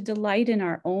others, to delight in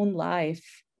our own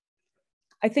life.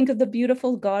 I think of the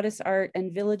beautiful goddess art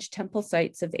and village temple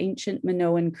sites of ancient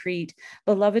Minoan Crete,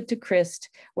 beloved to Christ,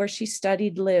 where she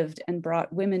studied, lived, and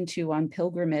brought women to on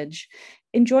pilgrimage.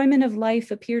 Enjoyment of life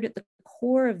appeared at the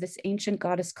core of this ancient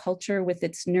goddess culture with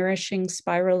its nourishing,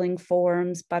 spiraling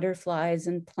forms, butterflies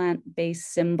and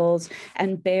plant-based symbols,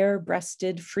 and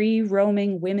bare-breasted,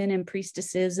 free-roaming women and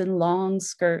priestesses in long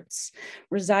skirts,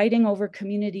 residing over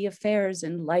community affairs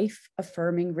and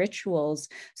life-affirming rituals,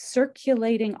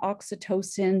 circulating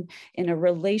oxytocin in a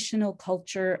relational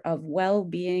culture of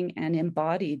well-being and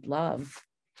embodied love.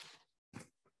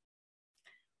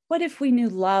 What if we knew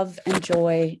love and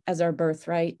joy as our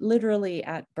birthright, literally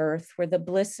at birth, where the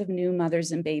bliss of new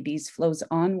mothers and babies flows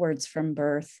onwards from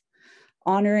birth,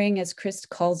 honoring, as Christ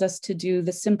calls us to do,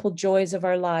 the simple joys of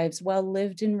our lives while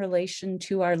lived in relation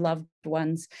to our loved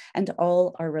ones and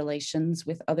all our relations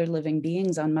with other living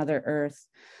beings on Mother Earth.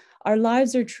 Our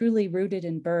lives are truly rooted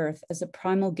in birth as a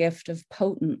primal gift of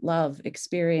potent love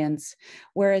experience,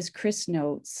 whereas Christ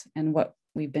notes, and what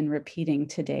we've been repeating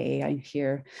today, I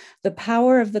hear, the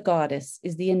power of the goddess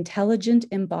is the intelligent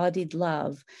embodied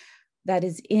love that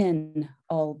is in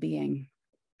all being.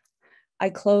 I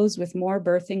close with more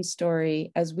birthing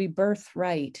story as we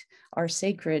birthright our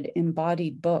sacred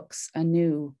embodied books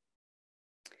anew.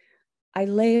 I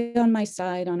lay on my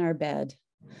side on our bed.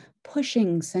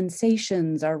 Pushing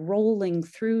sensations are rolling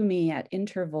through me at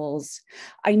intervals.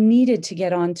 I needed to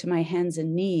get onto my hands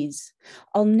and knees.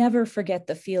 I'll never forget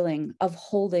the feeling of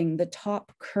holding the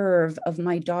top curve of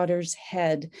my daughter's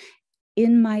head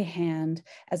in my hand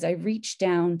as I reached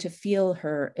down to feel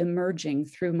her emerging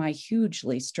through my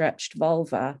hugely stretched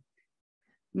vulva.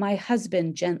 My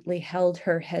husband gently held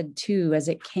her head too as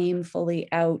it came fully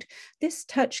out, this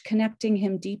touch connecting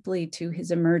him deeply to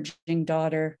his emerging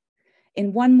daughter.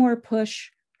 In one more push,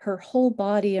 her whole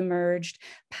body emerged,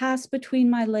 passed between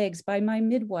my legs by my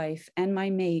midwife and my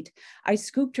mate. I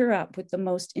scooped her up with the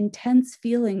most intense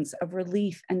feelings of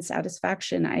relief and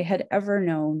satisfaction I had ever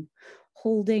known,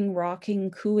 holding,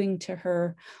 rocking, cooing to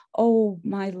her, oh,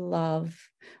 my love,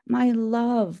 my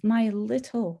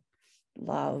little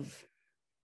love.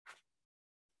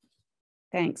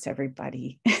 Thanks,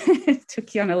 everybody.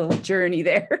 Took you on a little journey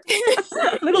there.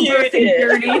 Little birthing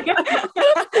journey.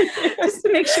 Just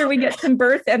to make sure we get some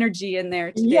birth energy in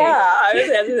there today. Yeah, I was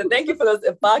asking, thank you for those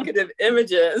evocative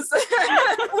images.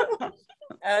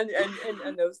 and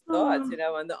those thoughts, you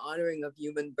know, and the honoring of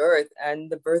human birth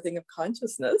and the birthing of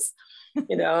consciousness.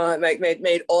 You know, it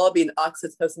made all be an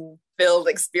oxytocin-filled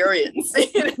experience,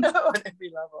 you know, on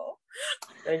every level.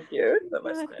 Thank you so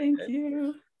much. Thank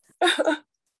you.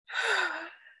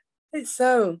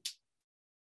 So,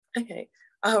 okay,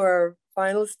 our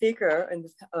final speaker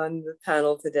on the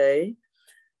panel today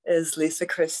is Lisa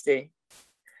Christie.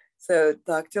 So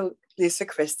Dr. Lisa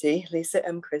Christie, Lisa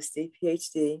M. Christie,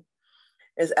 PhD,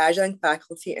 is adjunct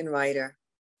faculty and writer,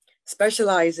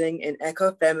 specializing in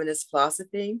ecofeminist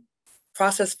philosophy,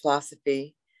 process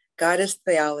philosophy, goddess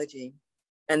theology,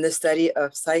 and the study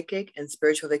of psychic and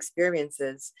spiritual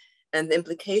experiences and the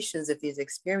implications of these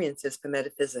experiences for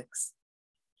metaphysics.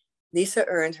 Lisa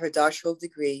earned her doctoral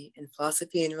degree in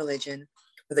philosophy and religion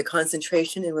with a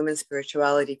concentration in women's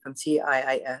spirituality from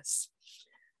CIIS,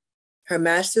 her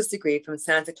master's degree from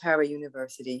Santa Clara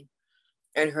University,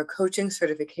 and her coaching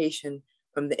certification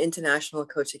from the International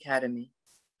Coach Academy.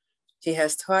 She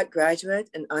has taught graduate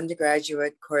and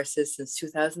undergraduate courses since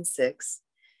 2006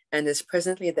 and is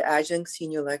presently the adjunct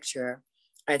senior lecturer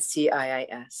at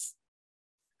CIIS.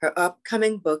 Her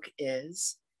upcoming book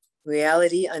is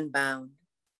Reality Unbound,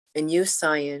 a new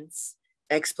science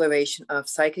exploration of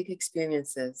psychic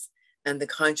experiences and the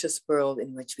conscious world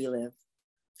in which we live.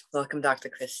 Welcome, Dr.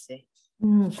 Christie.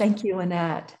 Thank you,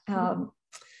 Annette.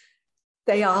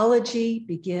 Theology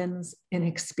begins in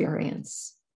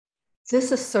experience.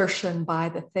 This assertion by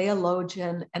the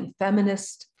theologian and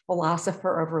feminist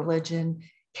philosopher of religion,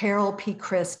 Carol P.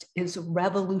 Christ, is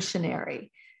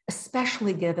revolutionary,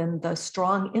 especially given the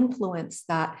strong influence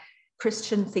that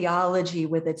Christian theology,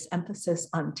 with its emphasis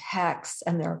on texts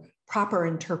and their proper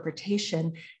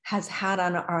interpretation, has had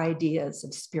on our ideas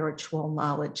of spiritual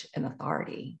knowledge and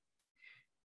authority.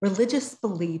 Religious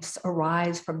beliefs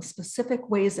arise from specific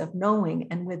ways of knowing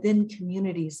and within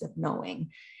communities of knowing,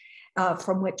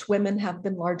 from which women have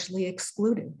been largely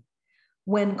excluded.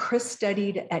 When Chris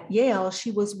studied at Yale,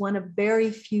 she was one of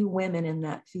very few women in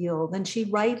that field, and she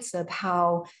writes of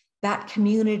how that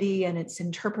community and its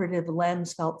interpretive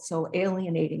lens felt so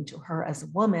alienating to her as a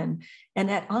woman and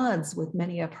at odds with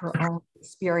many of her own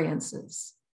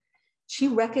experiences. She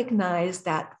recognized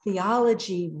that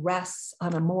theology rests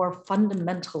on a more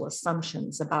fundamental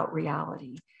assumptions about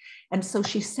reality. And so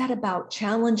she set about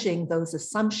challenging those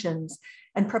assumptions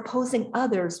and proposing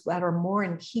others that are more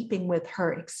in keeping with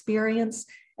her experience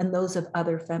and those of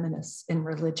other feminists in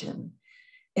religion.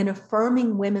 In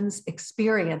affirming women's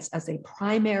experience as a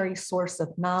primary source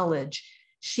of knowledge,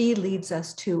 she leads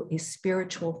us to a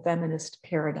spiritual feminist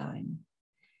paradigm.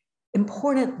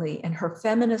 Importantly, in her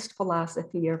feminist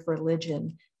philosophy of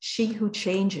religion, She Who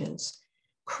Changes,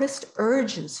 Christ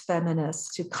urges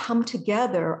feminists to come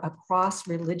together across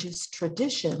religious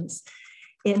traditions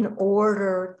in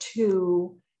order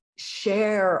to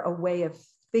share a way of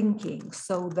thinking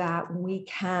so that we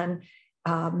can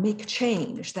make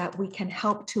change, that we can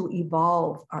help to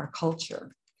evolve our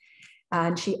culture.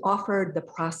 And she offered the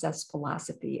process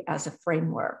philosophy as a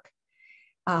framework.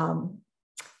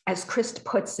 As Christ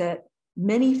puts it,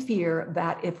 many fear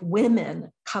that if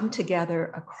women come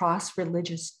together across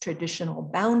religious traditional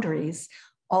boundaries,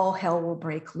 all hell will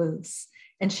break loose.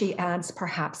 And she adds,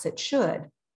 perhaps it should.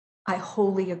 I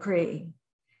wholly agree.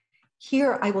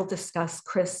 Here I will discuss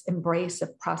Christ's embrace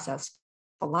of process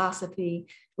philosophy,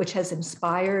 which has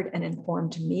inspired and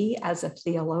informed me as a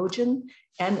theologian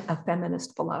and a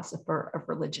feminist philosopher of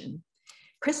religion.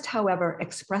 Christ, however,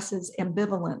 expresses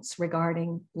ambivalence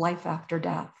regarding life after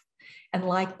death. And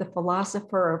like the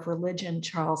philosopher of religion,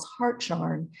 Charles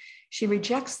Hartshorne, she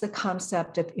rejects the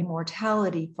concept of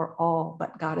immortality for all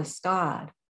but Goddess God.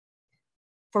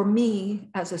 For me,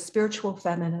 as a spiritual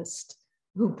feminist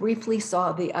who briefly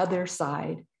saw the other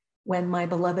side when my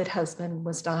beloved husband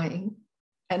was dying,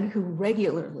 and who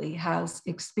regularly has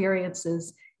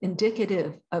experiences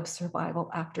indicative of survival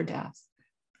after death,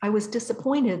 I was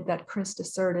disappointed that Christ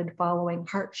asserted following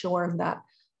Hartshorne that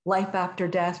Life after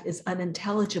death is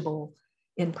unintelligible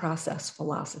in process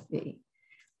philosophy.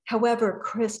 However,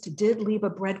 Christ did leave a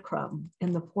breadcrumb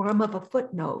in the form of a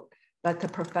footnote that the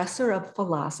professor of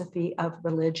philosophy of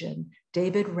religion,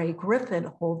 David Ray Griffin,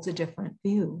 holds a different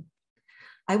view.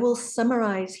 I will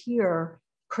summarize here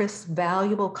Christ's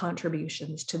valuable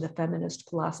contributions to the feminist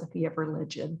philosophy of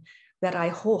religion that I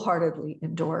wholeheartedly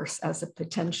endorse as a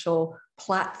potential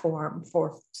platform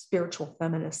for spiritual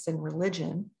feminists in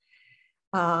religion,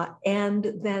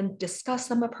 and then discuss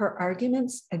some of her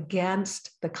arguments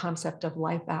against the concept of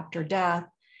life after death,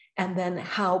 and then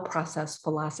how process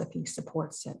philosophy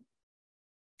supports it.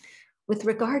 With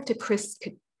regard to Christ's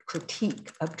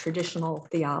critique of traditional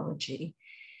theology,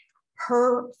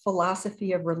 her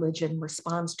philosophy of religion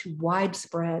responds to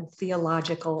widespread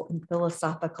theological and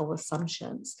philosophical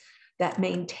assumptions that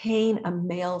maintain a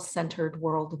male-centered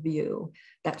worldview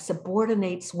that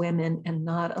subordinates women and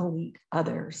not elite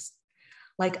others.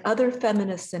 Like other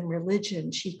feminists in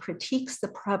religion, she critiques the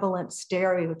prevalent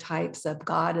stereotypes of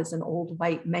God as an old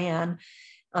white man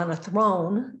on a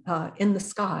throne in the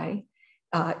sky,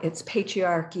 its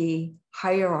patriarchy,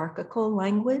 hierarchical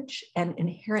language, and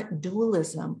inherent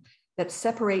dualism that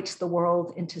separates the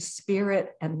world into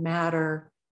spirit and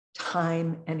matter,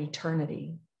 time and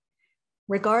eternity.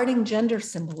 Regarding gender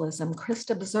symbolism,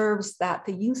 Christ observes that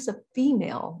the use of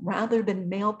female rather than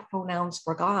male pronouns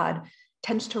for God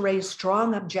tends to raise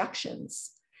strong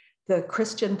objections. The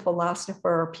Christian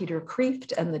philosopher Peter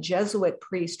Kreeft and the Jesuit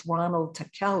priest Ronald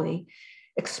Kelly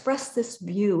expressed this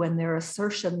view in their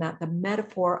assertion that the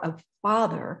metaphor of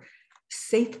father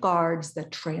safeguards the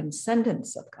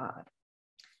transcendence of God.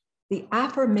 The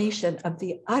affirmation of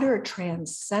the utter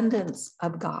transcendence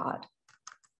of God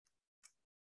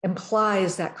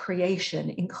implies that creation,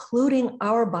 including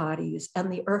our bodies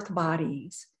and the earth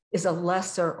bodies, is a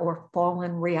lesser or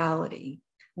fallen reality,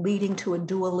 leading to a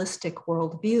dualistic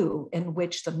worldview in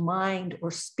which the mind or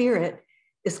spirit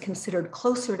is considered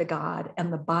closer to God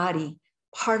and the body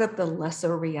part of the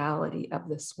lesser reality of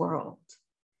this world.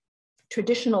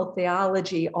 Traditional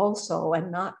theology also,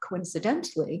 and not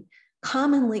coincidentally,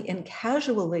 commonly and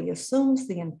casually assumes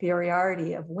the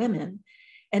inferiority of women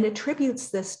and attributes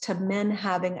this to men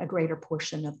having a greater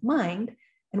portion of mind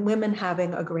and women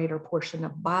having a greater portion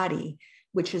of body,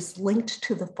 which is linked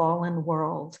to the fallen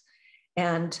world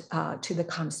and to the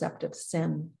concept of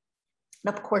sin.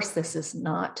 And of course, this is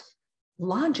not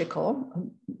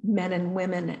logical. Men and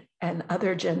women and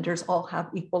other genders all have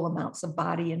equal amounts of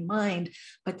body and mind,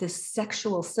 but this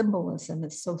sexual symbolism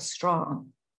is so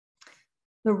strong.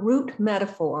 The root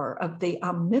metaphor of the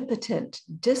omnipotent,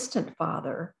 distant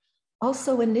father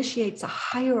also initiates a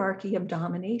hierarchy of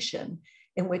domination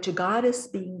in which God is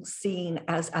being seen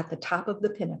as at the top of the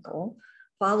pinnacle,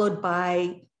 followed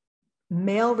by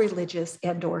male religious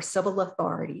and/or civil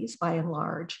authorities by and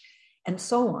large, and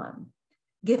so on.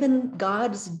 Given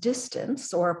God's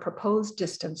distance or proposed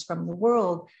distance from the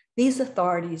world, these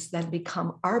authorities then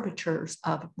become arbiters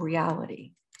of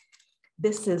reality.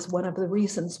 This is one of the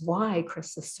reasons why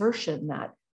Christ's assertion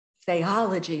that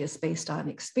theology is based on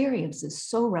experience is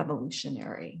so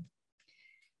revolutionary.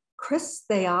 Christ's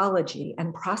theology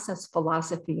and process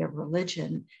philosophy of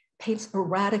religion paints a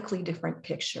radically different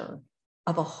picture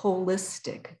of a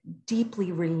holistic,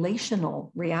 deeply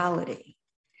relational reality.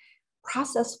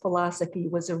 Process philosophy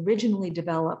was originally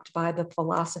developed by the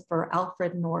philosopher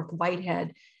Alfred North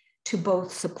Whitehead to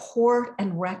both support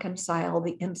and reconcile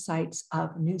the insights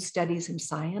of new studies in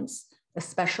science,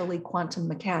 especially quantum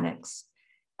mechanics,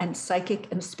 and psychic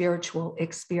and spiritual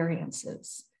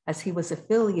experiences, as he was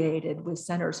affiliated with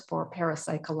Centers for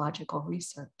Parapsychological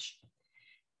Research.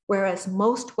 Whereas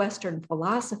most Western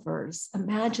philosophers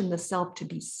imagine the self to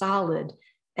be solid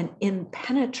and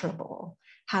impenetrable,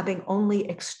 having only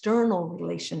external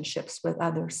relationships with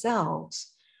other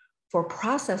selves, for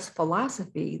process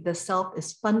philosophy, the self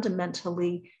is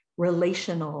fundamentally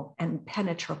relational and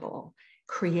penetrable,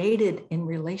 created in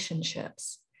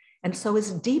relationships, and so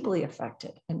is deeply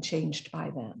affected and changed by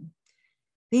them.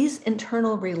 These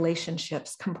internal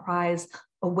relationships comprise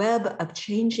a web of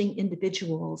changing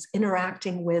individuals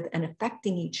interacting with and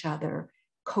affecting each other,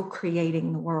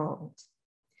 co-creating the world.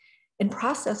 In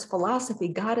process philosophy,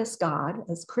 goddess God,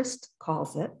 as Christ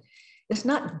calls it, is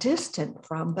not distant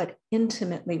from, but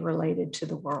intimately related to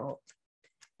the world.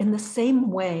 In the same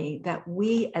way that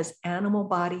we as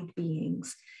animal-bodied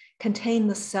beings contain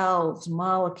the cells,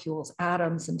 molecules,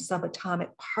 atoms, and subatomic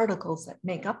particles that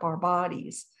make up our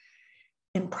bodies,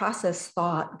 in process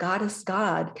thought, goddess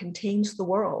God contains the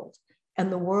world,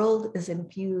 and the world is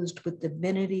infused with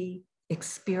divinity,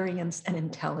 experience, and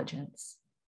intelligence.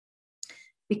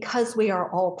 Because we are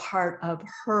all part of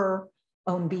her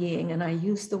own being. And I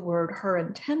use the word her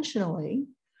intentionally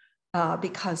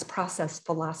because process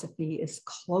philosophy is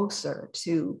closer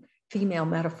to female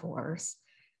metaphors.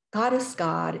 Goddess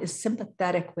God is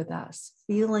sympathetic with us,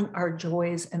 feeling our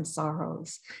joys and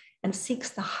sorrows, and seeks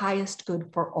the highest good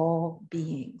for all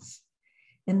beings.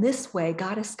 In this way,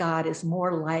 Goddess God is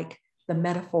more like the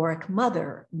metaphoric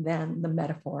mother than the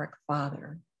metaphoric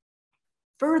father.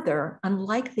 Further,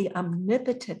 unlike the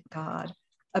omnipotent God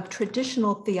of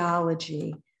traditional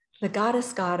theology, the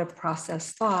Goddess God of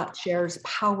process thought shares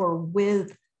power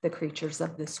with the creatures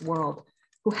of this world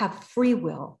who have free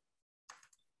will.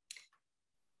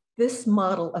 This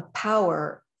model of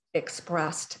power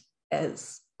expressed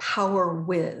as power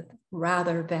with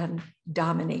rather than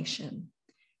domination.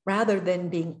 Rather than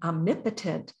being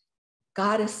omnipotent,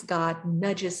 Goddess God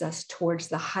nudges us towards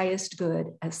the highest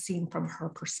good as seen from her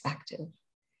perspective.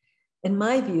 In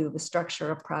my view, the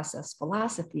structure of process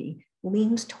philosophy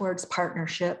leans towards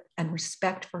partnership and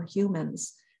respect for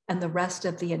humans and the rest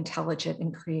of the intelligent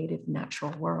and creative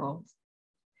natural world.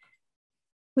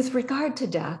 With regard to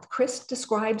death, Chris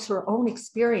describes her own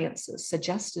experiences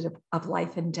suggestive of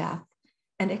life and death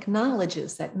and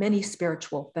acknowledges that many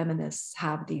spiritual feminists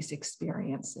have these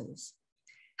experiences.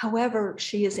 However,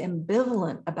 she is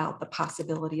ambivalent about the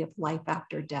possibility of life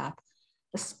after death,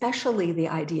 especially the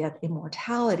idea of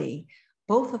immortality,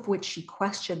 both of which she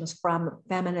questions from a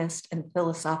feminist and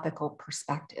philosophical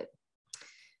perspective.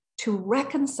 To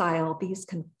reconcile these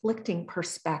conflicting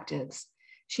perspectives,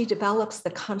 she develops the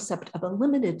concept of a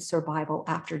limited survival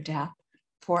after death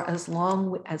for as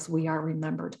long as we are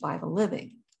remembered by the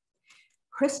living.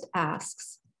 Christ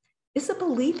asks, is a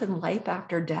belief in life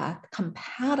after death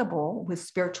compatible with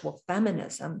spiritual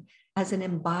feminism as an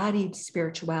embodied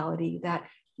spirituality that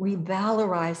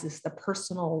revalorizes the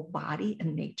personal body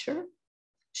and nature?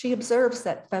 She observes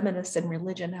that feminists and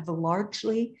religion have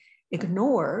largely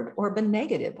ignored or been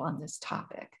negative on this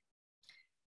topic.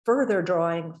 Further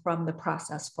drawing from the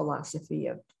process philosophy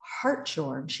of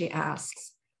Hartshorne, she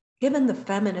asks, given the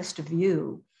feminist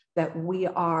view that we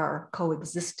are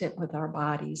coexistent with our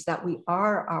bodies, that we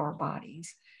are our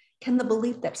bodies, can the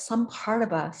belief that some part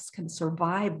of us can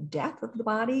survive death of the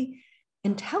body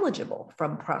intelligible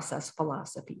from process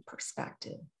philosophy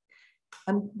perspective?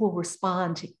 And we'll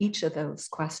respond to each of those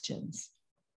questions.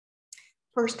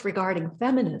 First, regarding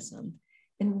feminism,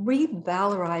 in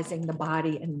revalorizing the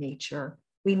body and nature,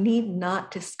 we need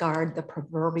not discard the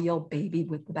proverbial baby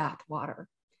with the bathwater.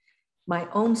 My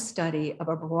own study of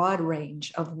a broad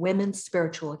range of women's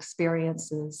spiritual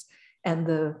experiences and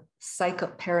the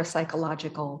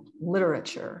parapsychological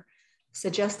literature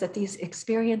suggests that these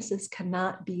experiences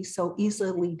cannot be so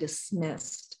easily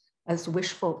dismissed as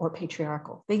wishful or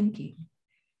patriarchal thinking.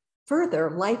 Further,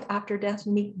 life after death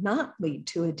need not lead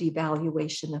to a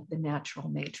devaluation of the natural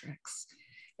matrix.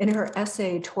 In her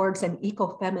essay, Towards an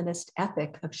Ecofeminist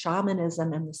Ethic of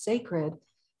Shamanism and the Sacred,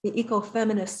 the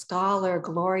ecofeminist scholar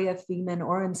Gloria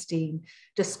Feeman-Orenstein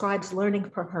describes learning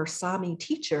from her Sami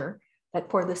teacher that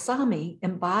for the Sami,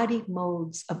 embodied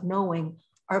modes of knowing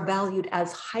are valued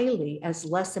as highly as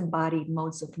less embodied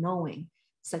modes of knowing,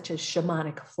 such as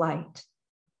shamanic flight.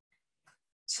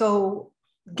 So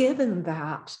given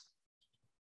that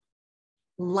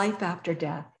life after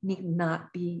death need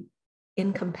not be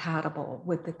incompatible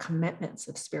with the commitments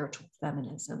of spiritual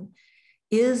feminism,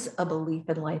 is a belief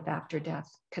in life after death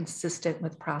consistent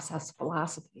with process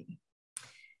philosophy?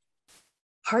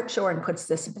 Hartshorne puts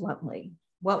this bluntly: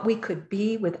 what we could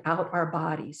be without our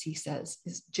bodies, he says,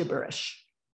 is gibberish.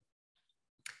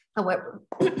 However,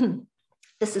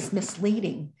 this is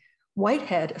misleading.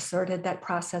 Whitehead asserted that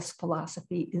process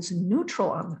philosophy is neutral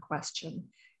on the question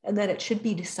and that it should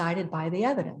be decided by the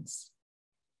evidence.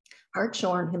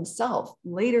 Hartshorne himself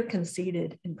later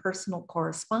conceded in personal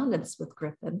correspondence with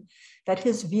Griffin that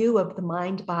his view of the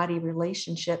mind-body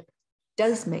relationship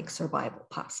does make survival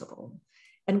possible.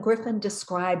 And Griffin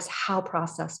describes how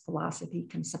process philosophy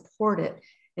can support it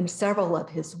in several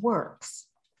of his works.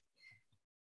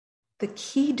 The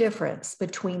key difference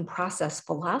between process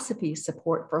philosophy's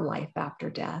support for life after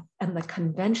death and the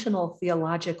conventional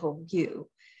theological view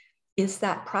is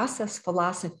that process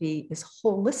philosophy is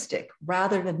holistic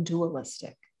rather than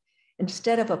dualistic.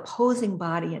 Instead of opposing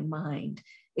body and mind,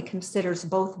 it considers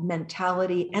both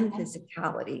mentality and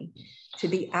physicality to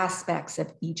be aspects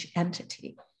of each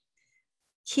entity.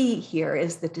 Key here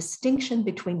is the distinction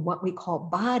between what we call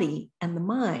body and the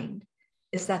mind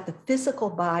is that the physical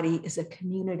body is a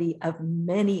community of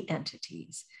many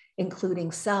entities,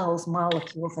 including cells,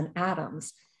 molecules, and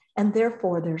atoms, and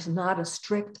therefore there's not a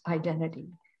strict identity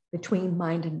between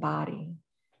mind and body.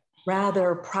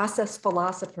 Rather, process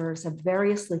philosophers have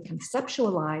variously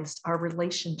conceptualized our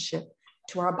relationship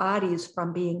to our bodies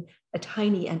from being a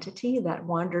tiny entity that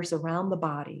wanders around the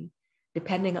body,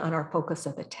 depending on our focus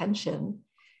of attention,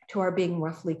 to our being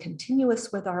roughly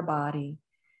continuous with our body,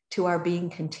 to our being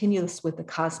continuous with the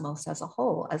cosmos as a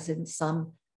whole, as in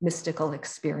some mystical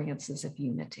experiences of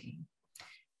unity.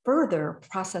 Further,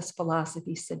 process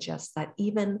philosophy suggests that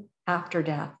even after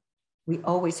death, we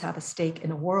always have a stake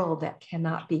in a world that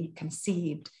cannot be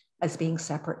conceived as being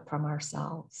separate from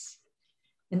ourselves.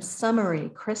 In summary,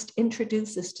 Christ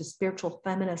introduces to spiritual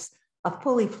feminists a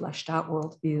fully fleshed out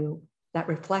worldview that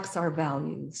reflects our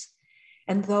values.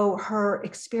 And though her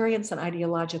experience and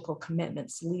ideological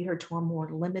commitments lead her to a more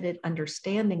limited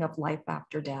understanding of life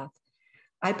after death,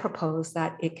 I propose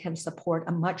that it can support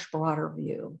a much broader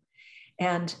view.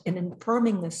 And in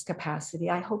affirming this capacity,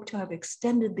 I hope to have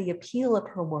extended the appeal of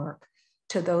her work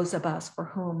to those of us for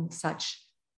whom such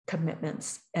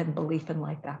commitments and belief in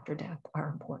life after death are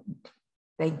important.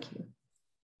 Thank you.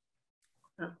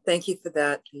 Thank you for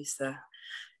that, Lisa.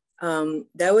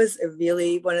 That was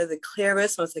really one of the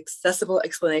clearest, most accessible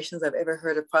explanations I've ever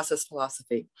heard of process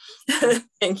philosophy.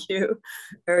 Thank you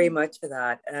very much for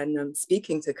that. And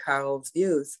speaking to Carol's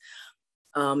views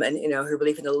and her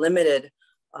belief in a limited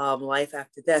life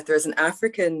after death, there's an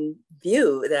African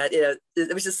view that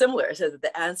which is similar. It says that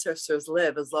the ancestors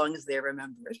live as long as they're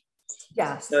remembered.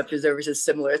 Yes. So which is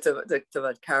similar to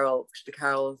what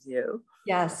Carol's view.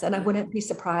 Yes, and I wouldn't be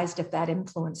surprised if that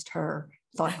influenced her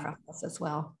thought process as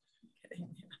well.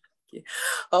 Okay.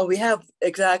 Oh, we have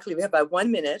about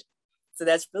 1 minute. So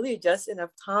that's really just enough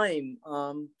time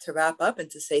to wrap up and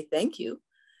to say thank you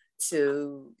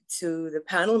to the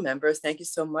panel members. Thank you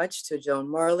so much to Joan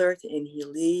Marler, to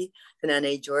Inhi Lee, to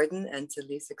Nanae Jordan, and to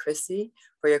Lisa Christie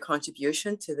for your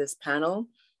contribution to this panel,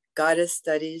 Goddess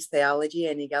Studies, Theology,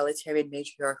 and Egalitarian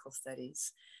Matriarchal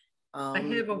Studies. I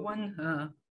have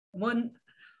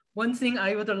one thing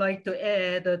I would like to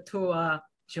add to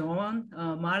Joan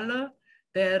Marler,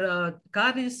 that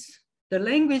the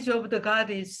language of the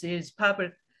goddess is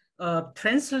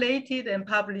translated and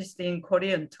published in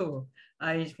Korean too.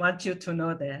 I want you to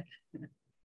know that.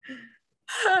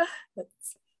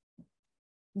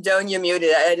 Joan, you're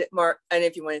muted. Mark, I don't know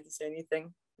if you wanted to say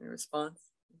anything in response.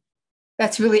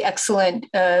 That's really excellent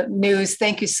news.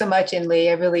 Thank you so much, Inli.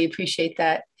 I really appreciate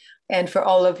that. And for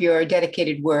all of your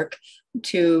dedicated work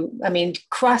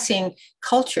crossing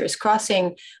cultures,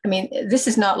 this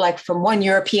is not like from one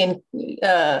European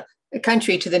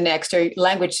country to the next or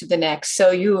language to the next. So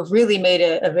you have really made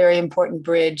a very important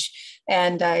bridge.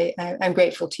 And I'm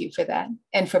grateful to you for that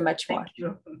and for much more.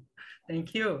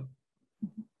 Thank you.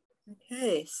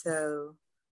 Okay, so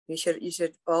you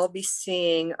should all be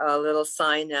seeing a little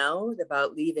sign now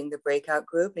about leaving the breakout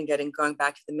group and going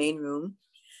back to the main room.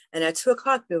 And at 2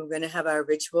 o'clock, we're going to have our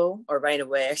ritual, or right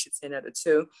away, I should say another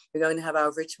 2. We're going to have our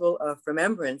ritual of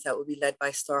remembrance that will be led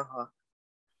by Starhawk.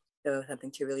 So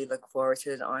something to really look forward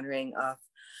to, the honoring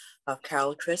of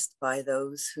Carol Christ by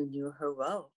those who knew her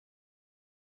well.